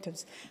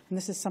relatives, and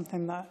this is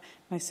something that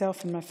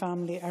myself and my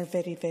family are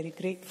very, very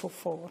grateful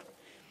for.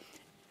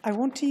 I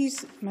want to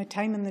use my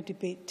time in the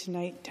debate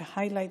tonight to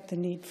highlight the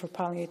need for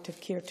palliative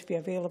care to be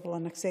available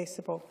and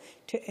accessible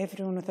to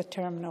everyone with a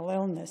terminal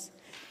illness.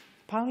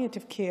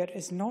 Palliative care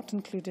is not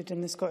included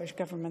in the Scottish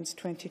Government's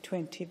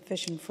 2020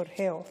 Vision for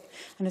Health,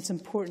 and it's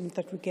important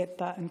that we get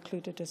that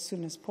included as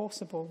soon as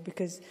possible,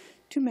 because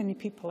too many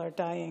people are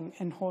dying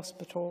in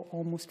hospital,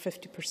 almost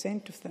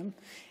 50% of them,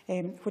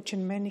 which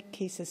in many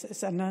cases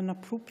is an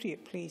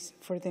inappropriate place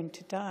for them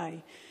to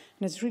die.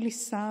 And it's really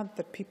sad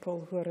that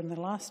people who are in the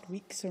last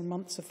weeks or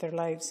months of their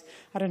lives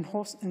are in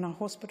a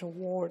hospital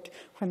ward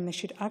when they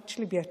should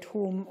actually be at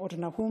home or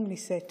in a homely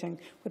setting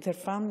with their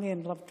family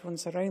and loved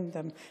ones around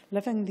them,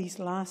 living these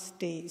last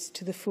days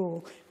to the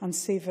full and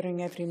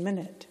savouring every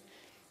minute.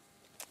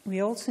 We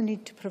also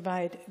need to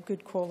provide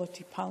good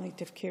quality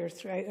palliative care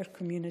throughout our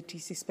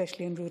communities,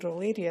 especially in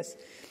rural areas.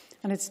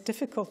 and it's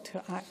difficult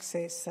to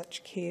access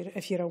such care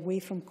if you're away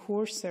from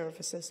core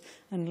services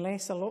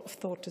unless a lot of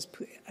thought is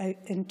put out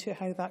into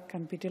how that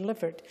can be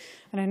delivered.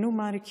 And I know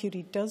Marie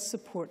Curie does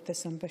support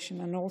this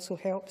ambition and also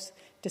helps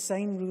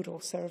design rural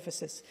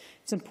services.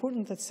 It's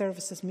important that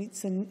services meet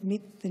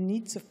the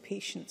needs of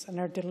patients and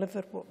are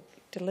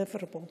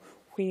deliverable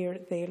where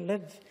they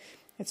live.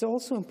 It's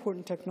also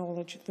important to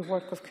acknowledge the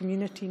work of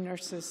community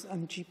nurses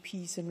and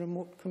GPs in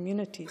remote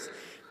communities,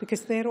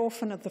 because they're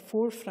often at the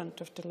forefront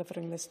of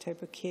delivering this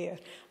type of care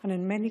and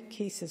in many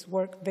cases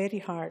work very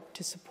hard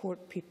to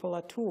support people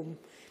at home.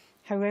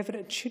 However,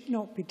 it should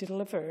not be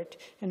delivered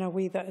in a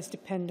way that is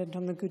dependent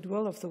on the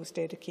goodwill of those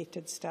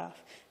dedicated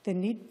staff. They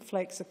need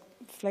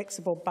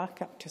flexible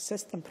backup to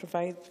assist them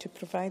to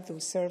provide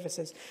those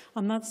services,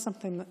 and that's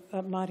something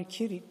that Marie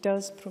Curie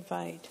does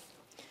provide.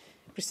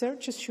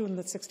 Research has shown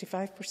that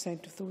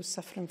 65% of those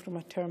suffering from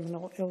a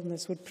terminal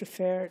illness would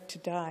prefer to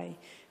die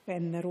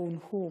in their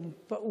own home,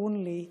 but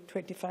only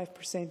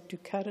 25% do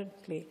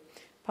currently.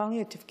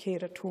 Palliative care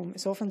at home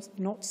is often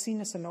not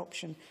seen as an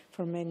option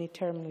for many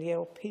terminally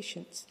ill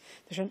patients.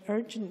 There's an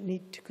urgent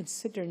need to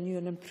consider new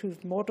and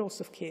improved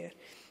models of care,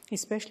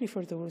 especially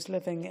for those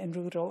living in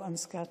rural and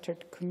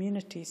scattered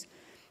communities.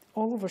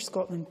 All over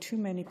Scotland, too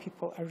many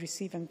people are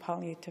receiving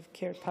palliative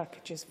care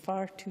packages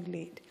far too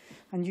late,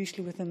 and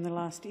usually within the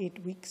last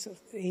 8 weeks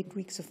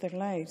of their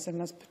lives. And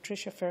as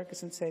Patricia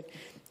Ferguson said,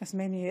 as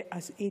many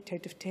as 8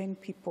 out of 10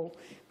 people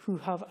who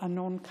have a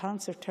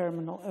non-cancer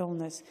terminal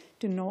illness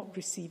do not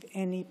receive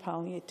any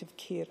palliative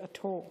care at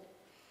all.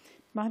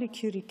 Marie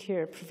Curie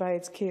Care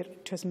provides care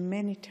to as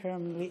many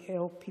terminally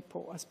ill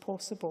people as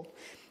possible.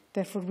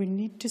 Therefore, we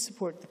need to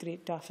support the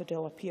Great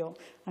Daffodil Appeal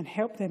and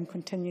help them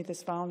continue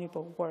this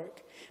valuable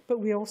work. But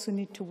we also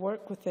need to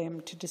work with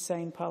them to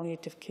design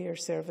palliative care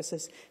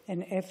services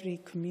in every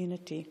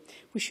community.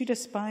 We should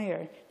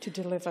aspire to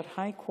deliver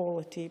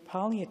high-quality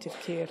palliative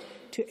care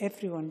to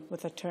everyone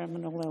with a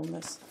terminal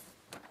illness.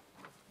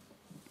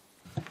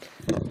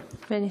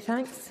 Many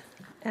thanks.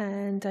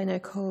 And I now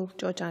call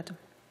George Adam.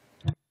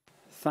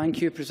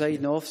 Thank you,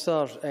 Presiding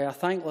Officer. I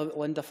thank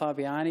Linda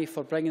Fabiani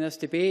for bringing this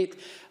debate,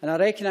 and I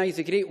recognise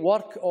the great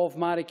work of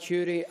Marie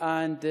Curie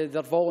and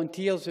their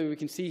volunteers, who we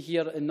can see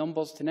here in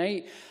numbers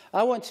tonight.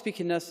 I want to speak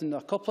on this in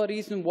a couple of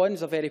reasons. One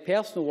is a very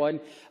personal one.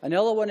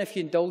 Another one, if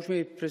you indulge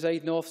me,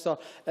 Presiding Officer,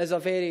 is a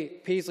very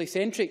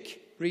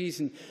Paisley-centric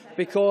reason,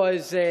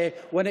 because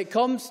when it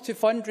comes to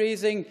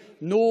fundraising,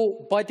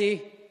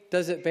 nobody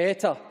does it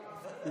better.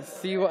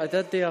 See what I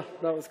did there?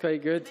 That was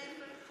quite good.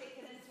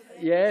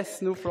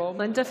 Yes, no problem.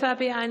 Linda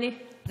Fabiani.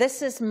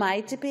 This is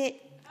my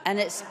debate, and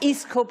it's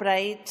East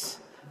Kilbride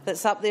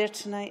that's up there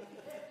tonight.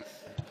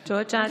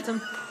 George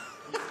Adam.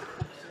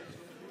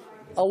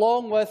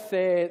 Along with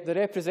the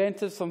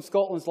representatives from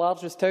Scotland's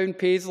largest town,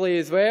 Paisley,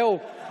 as well.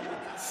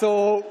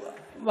 So,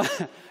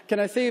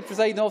 can I say,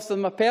 Presiding Officer,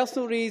 my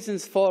personal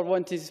reasons for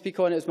wanting to speak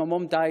on it is my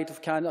mum died of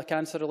a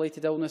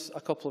cancer-related illness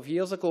a couple of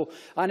years ago,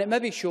 and it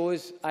maybe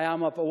shows I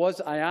am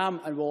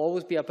and will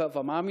always be a bit of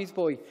a mammy's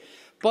boy.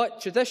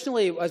 But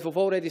traditionally, as we've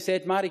already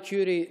said, Marie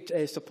Curie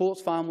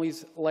supports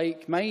families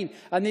like mine.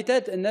 And they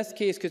did in this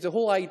case, because the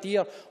whole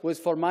idea was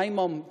for my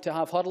mum to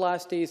have her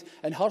last days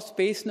in her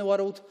space in the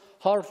world,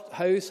 her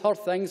house, her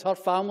things, her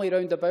family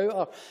round about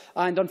her.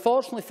 And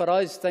unfortunately for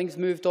us, things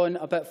moved on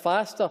a bit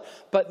faster.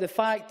 But the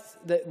fact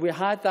that we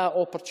had that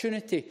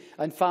opportunity,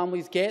 and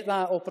families get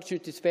that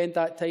opportunity to spend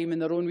that time in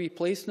their own wee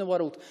place in the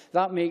world,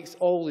 that makes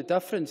all the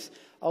difference.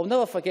 I'll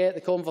never forget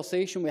the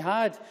conversation we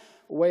had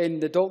when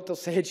the doctor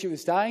said she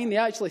was dying. They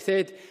actually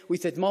said, we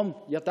said, "Mum,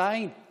 you're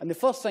dying." And the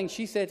first thing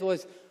she said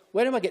was,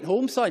 "When am I getting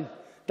home, son?"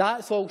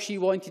 That's all she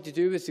wanted to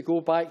do, was to go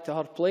back to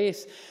her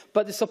place.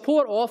 But the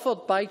support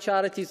offered by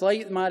charities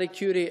like Marie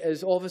Curie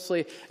is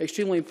obviously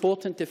extremely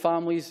important to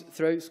families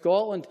throughout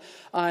Scotland.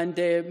 And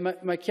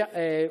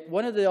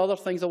one of the other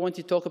things I want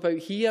to talk about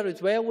here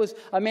as well was,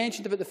 I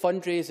mentioned about the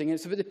fundraising.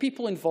 It's about the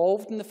people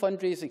involved in the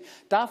fundraising.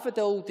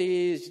 Daffodil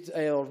Days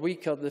or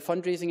Week, or the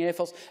fundraising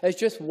efforts, is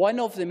just one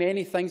of the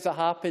many things that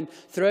happen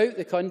throughout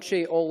the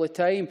country all the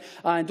time.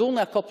 And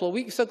only a couple of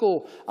weeks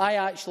ago, I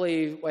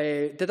actually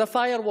did a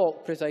fire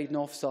walk, Presiding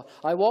Officer.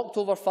 I walked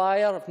over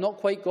fire. I've not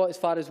quite got as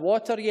far as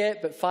water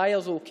yet, but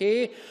fire's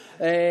okay.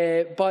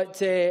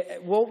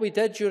 What we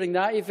did during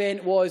that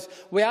event was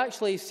we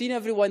actually seen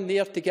everyone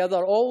there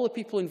together, all the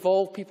people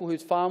involved, people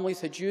whose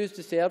families had used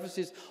the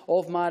services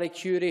of Marie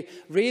Curie,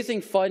 raising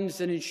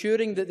funds and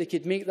ensuring that they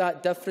could make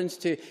that difference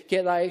to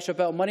get that extra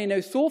bit of money. Now,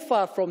 so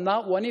far from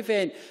that one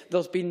event,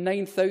 there's been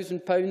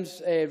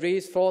 £9,000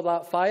 raised for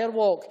that fire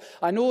walk.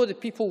 I know the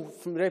people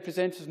from the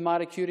representatives of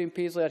Marie Curie and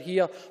Paisley are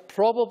here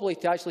probably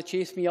to actually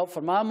chase me up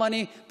for my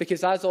money,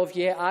 because as of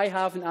yet I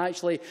haven't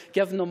actually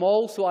given them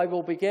all. So I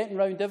will be getting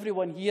round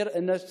everyone here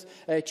in this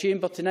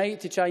chamber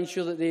tonight to try and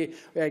ensure that they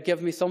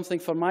give me something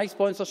for my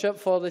sponsorship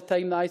for the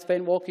time that I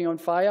spent walking on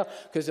fire,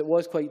 because it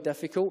was quite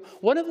difficult.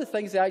 One of the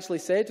things they actually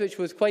said, which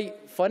was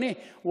quite funny,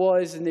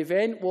 was in the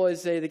event,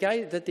 was the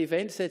guy that did the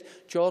event said,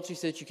 George, he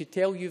said, you could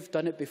tell you've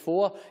done it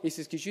before. He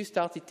says, because you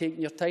started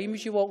taking your time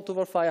as you walked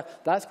over fire.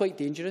 That's quite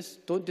dangerous.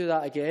 Don't do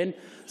that again.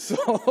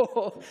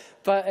 So,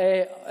 but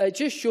it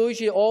just shows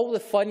you all the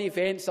fun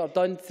events that are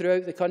done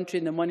throughout the country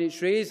and the money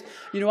it's raised.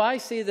 You know, I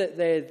say that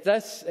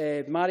this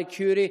Marie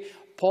Curie,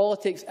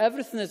 politics,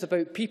 everything is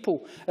about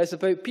people. It's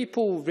about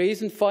people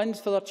raising funds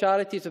for their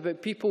charities,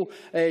 about people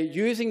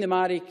using the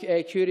Marie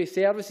Curie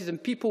services,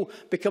 and people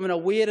becoming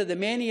aware of the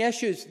many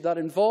issues that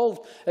are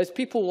involved. It's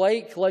people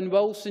like Lynn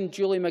Wilson,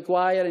 Julie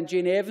Maguire and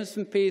Jane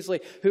Evanson Paisley,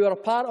 who are a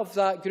part of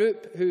that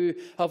group, who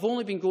have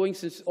only been going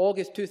since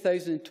August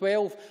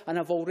 2012 and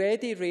have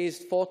already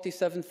raised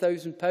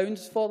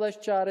 £47,000 for this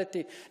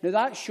charity. Now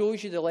that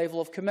shows you the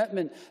level of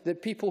commitment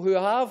that people who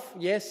have,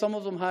 yes, some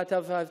of them have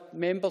had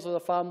members of the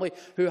family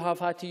who have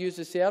had to use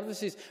the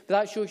services, but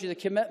that shows you the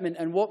commitment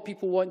and what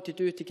people want to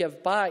do to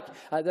give back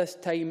at this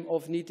time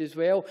of need as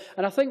well.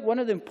 And I think one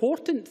of the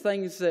important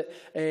things that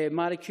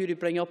Marie Curie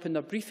bring up in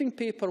their briefing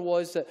paper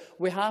was that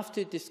we have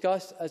to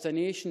discuss as a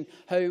nation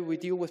how we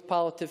deal with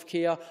palliative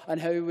care and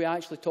how we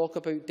actually talk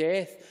about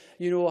death.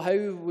 You know,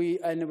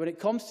 and when it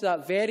comes to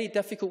that very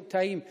difficult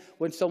time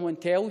when someone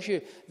tells you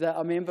that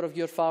a member of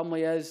your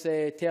family is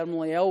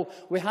terminally ill,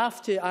 we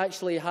have to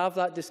actually have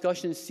that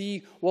discussion and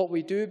see what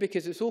we do,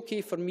 because it's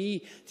okay for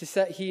me to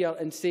sit here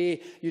and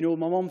say, you know,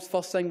 my mum's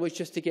first thing was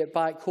just to get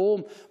back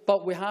home,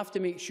 but we have to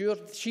make sure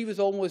she was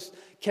almost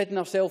kidding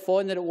herself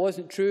on that it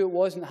wasn't true, it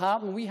wasn't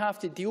happening. We have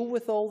to deal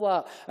with all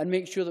that and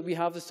make sure that we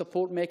have the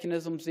support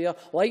mechanisms there,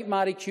 like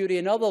Marie Curie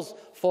and others,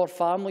 for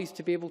families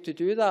to be able to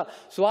do that.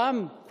 So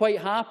I'm quite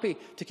happy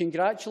to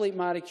congratulate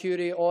Marie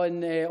Curie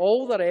on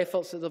all their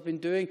efforts that they've been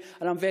doing,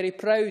 and I'm very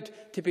proud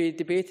to be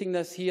debating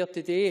this here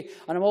today.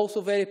 And I'm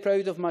also very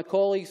proud of my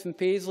colleagues from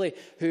Paisley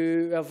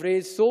who have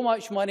raised so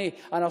much money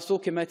and are so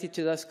committed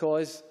to this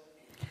cause.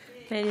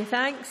 Many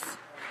thanks.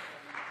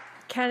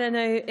 Can I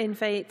now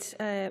invite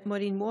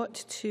Maureen Watt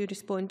to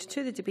respond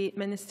to the debate?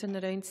 Minister, in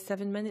around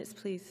 7 minutes,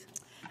 please.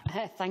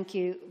 Thank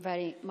you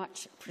very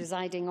much,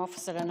 Presiding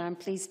Officer, and I'm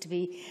pleased to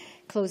be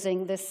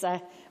closing this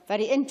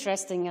very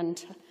interesting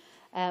and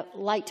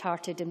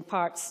light-hearted in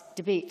parts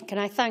debate. Can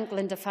I thank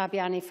Linda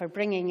Fabiani for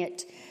bringing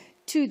it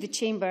to the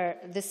Chamber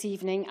this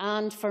evening,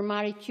 and for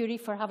Marie Curie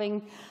for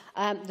having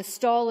the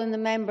stall in the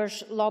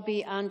members'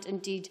 lobby, and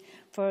indeed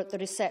for the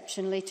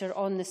reception later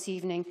on this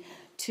evening,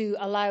 to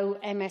allow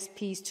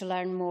MSPs to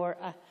learn more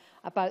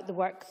about the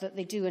work that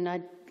they do. And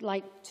I'd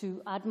like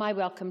to add my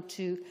welcome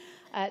to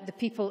the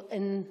people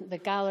in the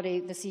gallery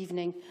this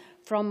evening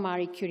from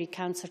Marie Curie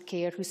Cancer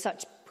Care,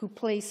 who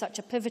play such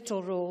a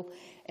pivotal role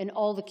in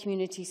all the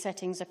community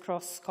settings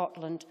across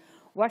Scotland,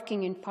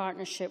 working in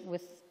partnership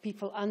with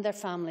people and their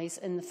families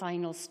in the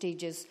final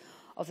stages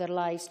of their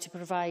lives to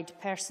provide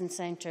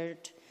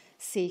person-centred,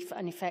 safe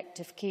and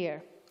effective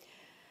care.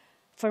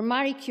 For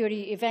Marie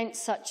Curie,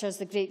 events such as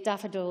the Great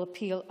Daffodil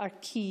Appeal are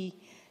key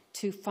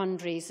to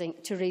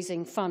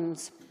raising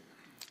funds,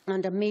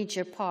 and a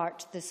major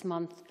part this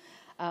month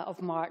of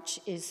March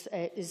is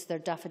their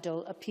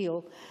Daffodil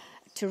Appeal,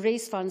 to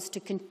raise funds to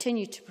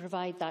continue to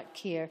provide that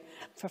care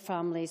for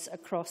families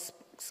across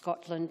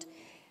Scotland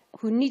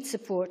who need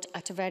support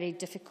at a very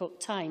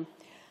difficult time.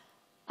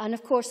 And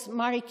of course,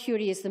 Marie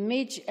Curie is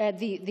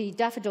the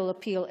Daffodil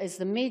Appeal is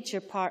the major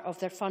part of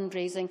their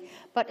fundraising.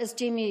 But as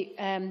Jamie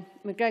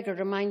McGregor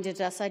reminded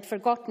us, I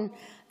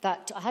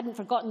hadn't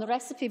forgotten the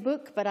recipe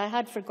book, but I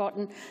had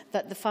forgotten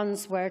that the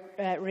funds were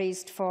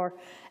raised for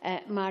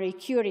Marie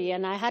Curie,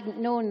 and I hadn't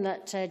known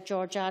that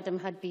George Adam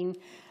had been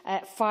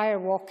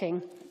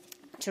firewalking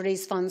to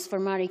raise funds for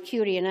Marie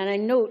Curie. And I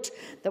note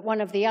that one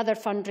of the other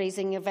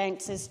fundraising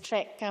events is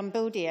Trek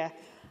Cambodia.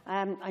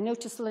 I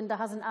noticed Linda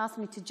hasn't asked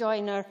me to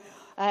join her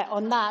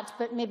on that,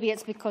 but maybe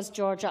it's because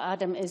George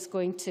Adam is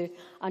going to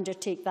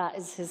undertake that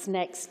as his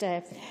next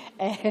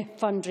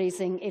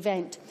fundraising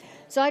event.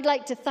 So I'd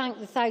like to thank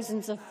the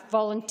thousands of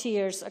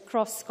volunteers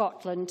across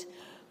Scotland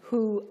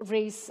who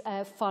raise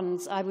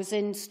funds. I was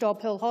in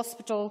Stobhill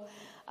Hospital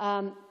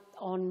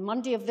on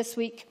Monday of this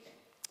week,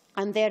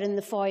 and there in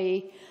the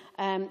foyer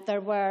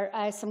there were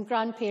some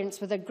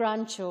grandparents with their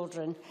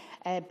grandchildren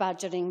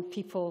badgering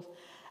people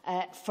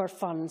for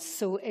funds.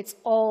 So it's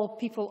all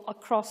people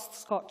across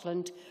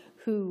Scotland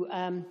who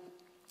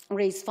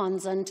raise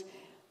funds, and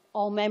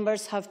all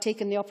members have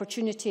taken the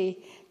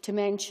opportunity to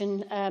mention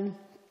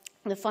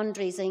the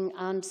fundraising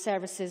and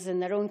services in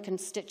their own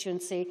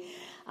constituency.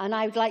 And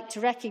I would like to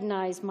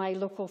recognise my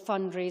local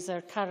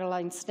fundraiser,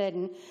 Caroline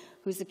Snedden,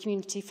 who's the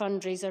community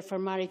fundraiser for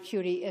Marie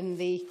Curie in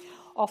the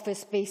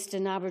office based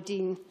in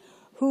Aberdeen,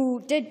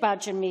 who did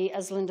badger me,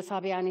 as Linda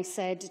Fabiani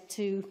said,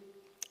 to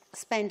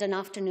spend an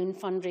afternoon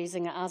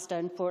fundraising at Asda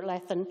in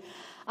Portlethen.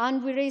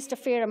 And we raised a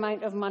fair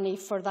amount of money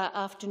for that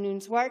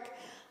afternoon's work.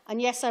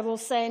 And yes, I will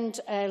send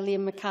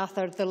Liam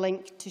MacArthur the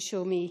link to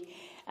show me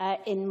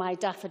in my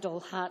daffodil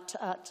hat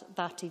at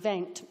that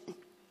event.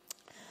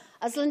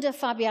 As Linda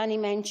Fabiani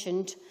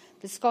mentioned,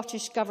 the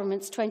Scottish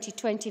Government's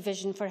 2020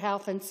 vision for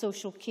health and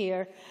social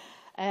care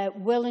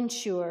will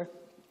ensure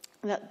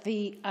that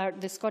the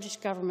Scottish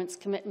Government's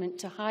commitment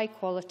to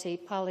high-quality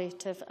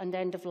palliative and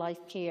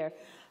end-of-life care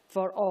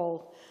for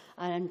all,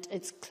 and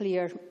it's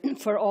clear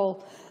for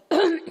all,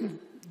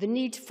 the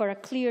need for a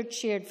clear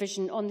shared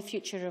vision on the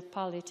future of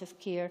palliative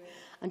care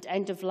and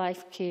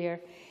end-of-life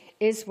care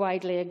is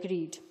widely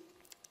agreed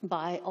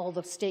by all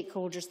the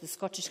stakeholders, the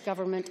Scottish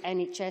Government,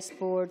 NHS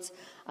boards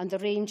and the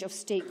range of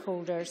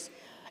stakeholders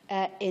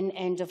in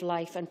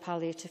end-of-life and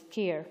palliative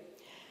care.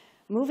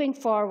 Moving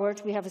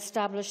forward, we have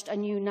established a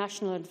new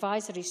national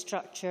advisory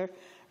structure,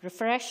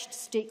 refreshed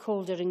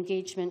stakeholder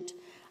engagement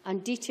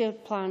and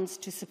detailed plans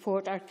to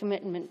support our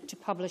commitment to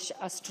publish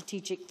a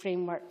strategic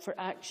framework for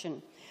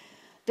action.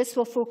 This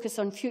will focus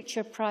on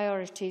future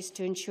priorities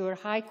to ensure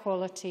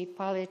high-quality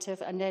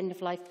palliative and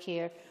end-of-life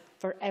care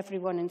for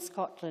everyone in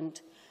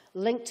Scotland,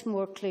 linked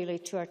more clearly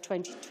to our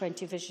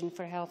 2020 vision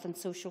for health and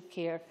social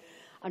care,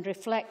 and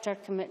reflect our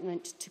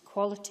commitment to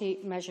quality,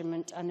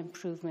 measurement and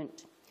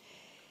improvement.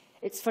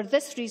 It's for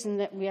this reason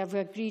that we have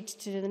agreed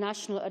to the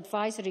National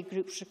Advisory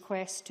Group's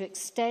request to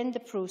extend the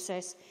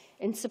process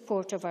in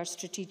support of our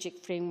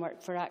strategic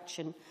framework for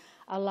action,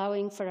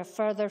 allowing for a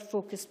further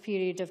focused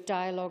period of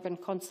dialogue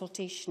and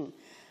consultation,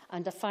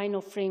 and a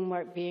final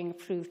framework being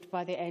approved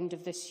by the end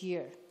of this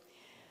year.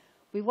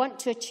 We want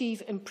to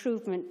achieve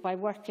improvement by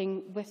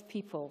working with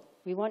people.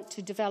 We want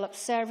to develop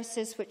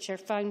services which are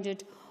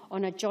founded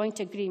on a joint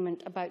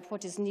agreement about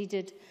what is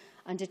needed,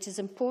 and it is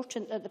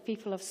important that the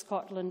people of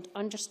Scotland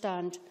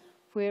understand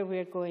where we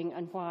are going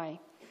and why.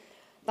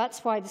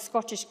 That's why the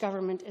Scottish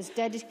Government is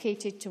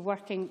dedicated to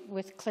working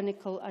with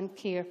clinical and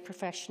care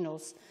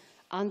professionals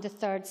and the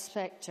third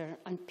sector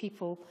and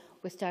people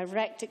with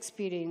direct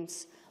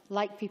experience,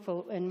 like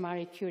people in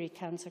Marie Curie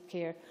cancer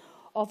care,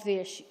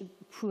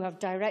 who have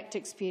direct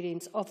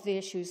experience of the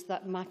issues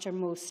that matter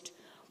most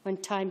when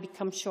time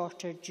becomes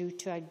shorter due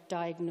to a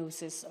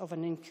diagnosis of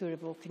an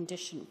incurable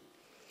condition.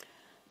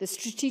 The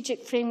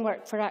strategic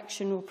framework for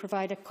action will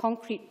provide a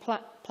concrete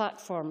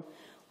platform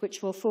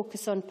which will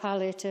focus on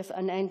palliative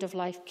and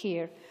end-of-life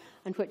care,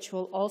 and which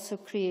will also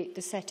create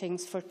the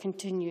settings for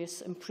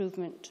continuous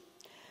improvement.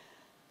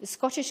 The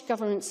Scottish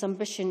Government's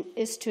ambition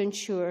is to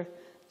ensure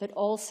that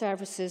all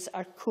services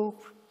are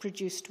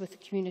co-produced with the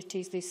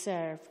communities they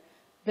serve,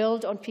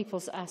 build on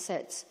people's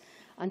assets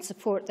and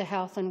support the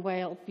health and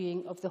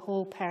well-being of the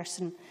whole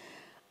person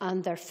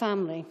and their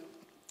family.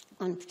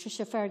 And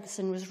Patricia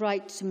Ferguson was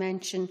right to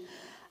mention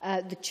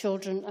the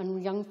children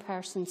and young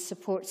persons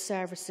support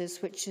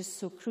services, which is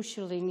so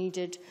crucially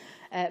needed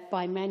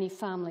by many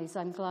families.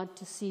 I'm glad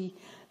to see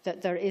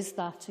that there is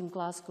that in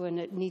Glasgow, and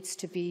it needs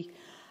to be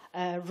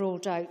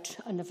rolled out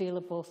and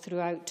available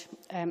throughout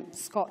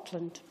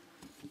Scotland.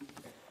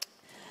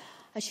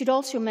 I should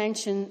also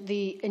mention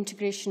the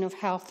integration of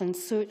health and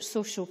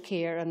social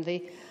care and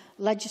the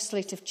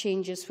legislative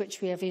changes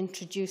which we have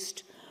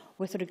introduced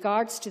with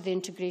regards to the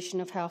integration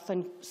of health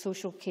and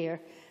social care,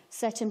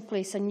 set in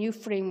place a new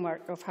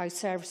framework of how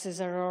services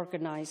are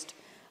organised,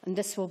 and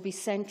this will be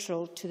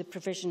central to the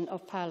provision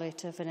of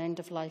palliative and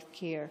end-of-life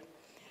care.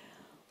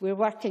 We're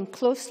working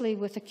closely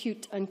with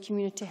acute and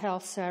community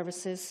health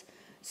services,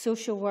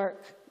 social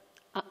work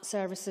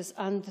services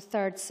and the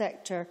third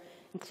sector,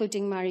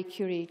 including Marie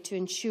Curie, to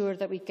ensure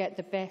that we get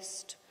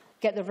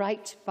the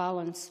right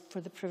balance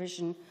for the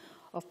provision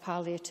of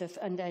palliative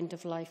and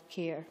end-of-life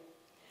care.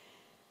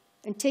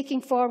 In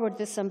taking forward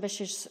this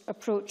ambitious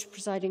approach,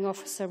 Presiding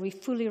Officer, we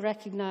fully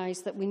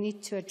recognise that we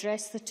need to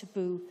address the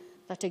taboo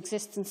that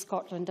exists in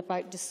Scotland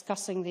about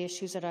discussing the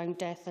issues around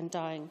death and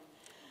dying.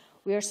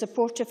 We are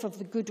supportive of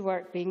the good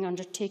work being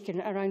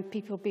undertaken around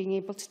people being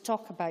able to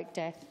talk about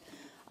death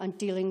and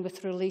dealing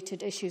with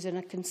related issues in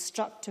a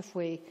constructive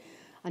way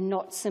and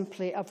not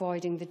simply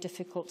avoiding the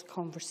difficult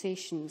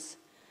conversations.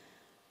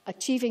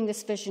 Achieving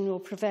this vision will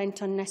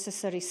prevent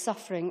unnecessary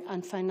suffering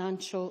and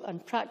financial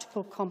and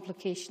practical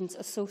complications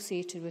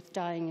associated with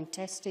dying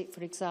intestate,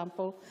 for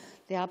example,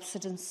 the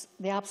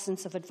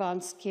absence of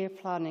advanced care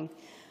planning,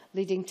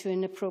 leading to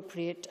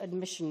inappropriate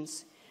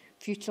admissions,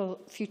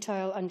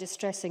 futile and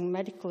distressing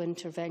medical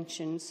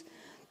interventions,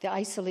 the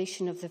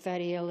isolation of the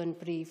very ill and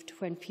bereaved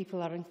when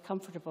people are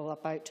uncomfortable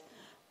about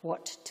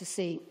what to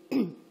say.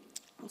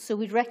 So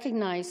we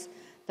recognise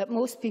that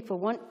most people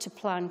want to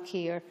plan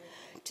care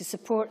to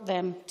support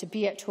them to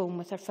be at home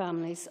with their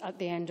families at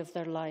the end of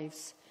their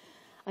lives.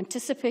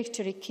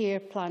 Anticipatory care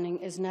planning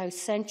is now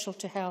central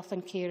to health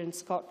and care in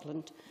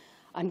Scotland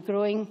and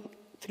growing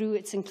through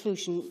its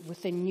inclusion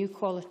within new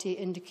quality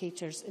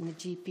indicators in the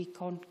GP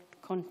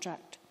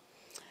contract.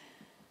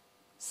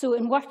 So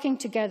in working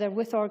together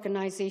with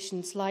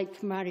organisations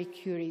like Marie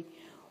Curie,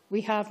 we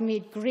have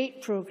made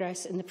great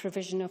progress in the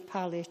provision of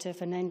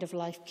palliative and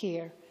end-of-life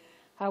care.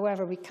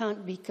 However, we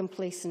can't be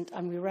complacent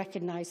and we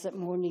recognise that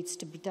more needs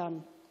to be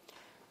done.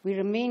 We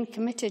remain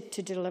committed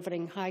to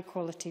delivering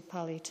high-quality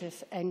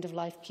palliative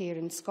end-of-life care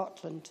in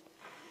Scotland.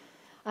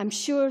 I'm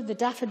sure the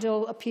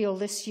Daffodil Appeal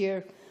this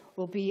year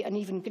will be an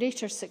even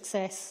greater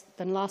success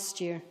than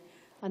last year,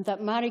 and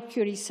that Marie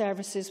Curie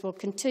services will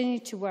continue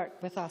to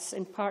work with us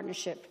in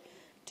partnership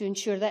to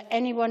ensure that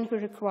anyone who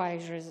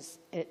requires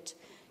it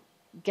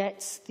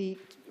gets the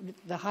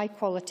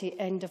high-quality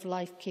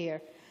end-of-life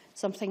care,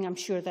 something I'm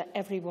sure that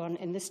everyone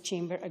in this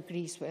chamber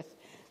agrees with,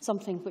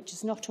 something which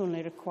is not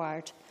only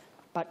required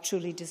but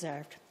truly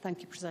deserved.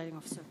 Thank you, Presiding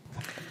Officer.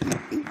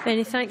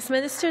 Many thanks,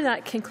 Minister.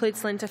 That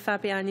concludes Linda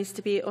Fabiani's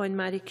debate on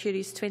Marie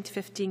Curie's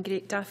 2015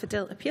 Great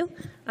Daffodil Appeal,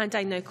 and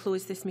I now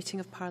close this meeting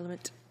of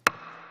Parliament.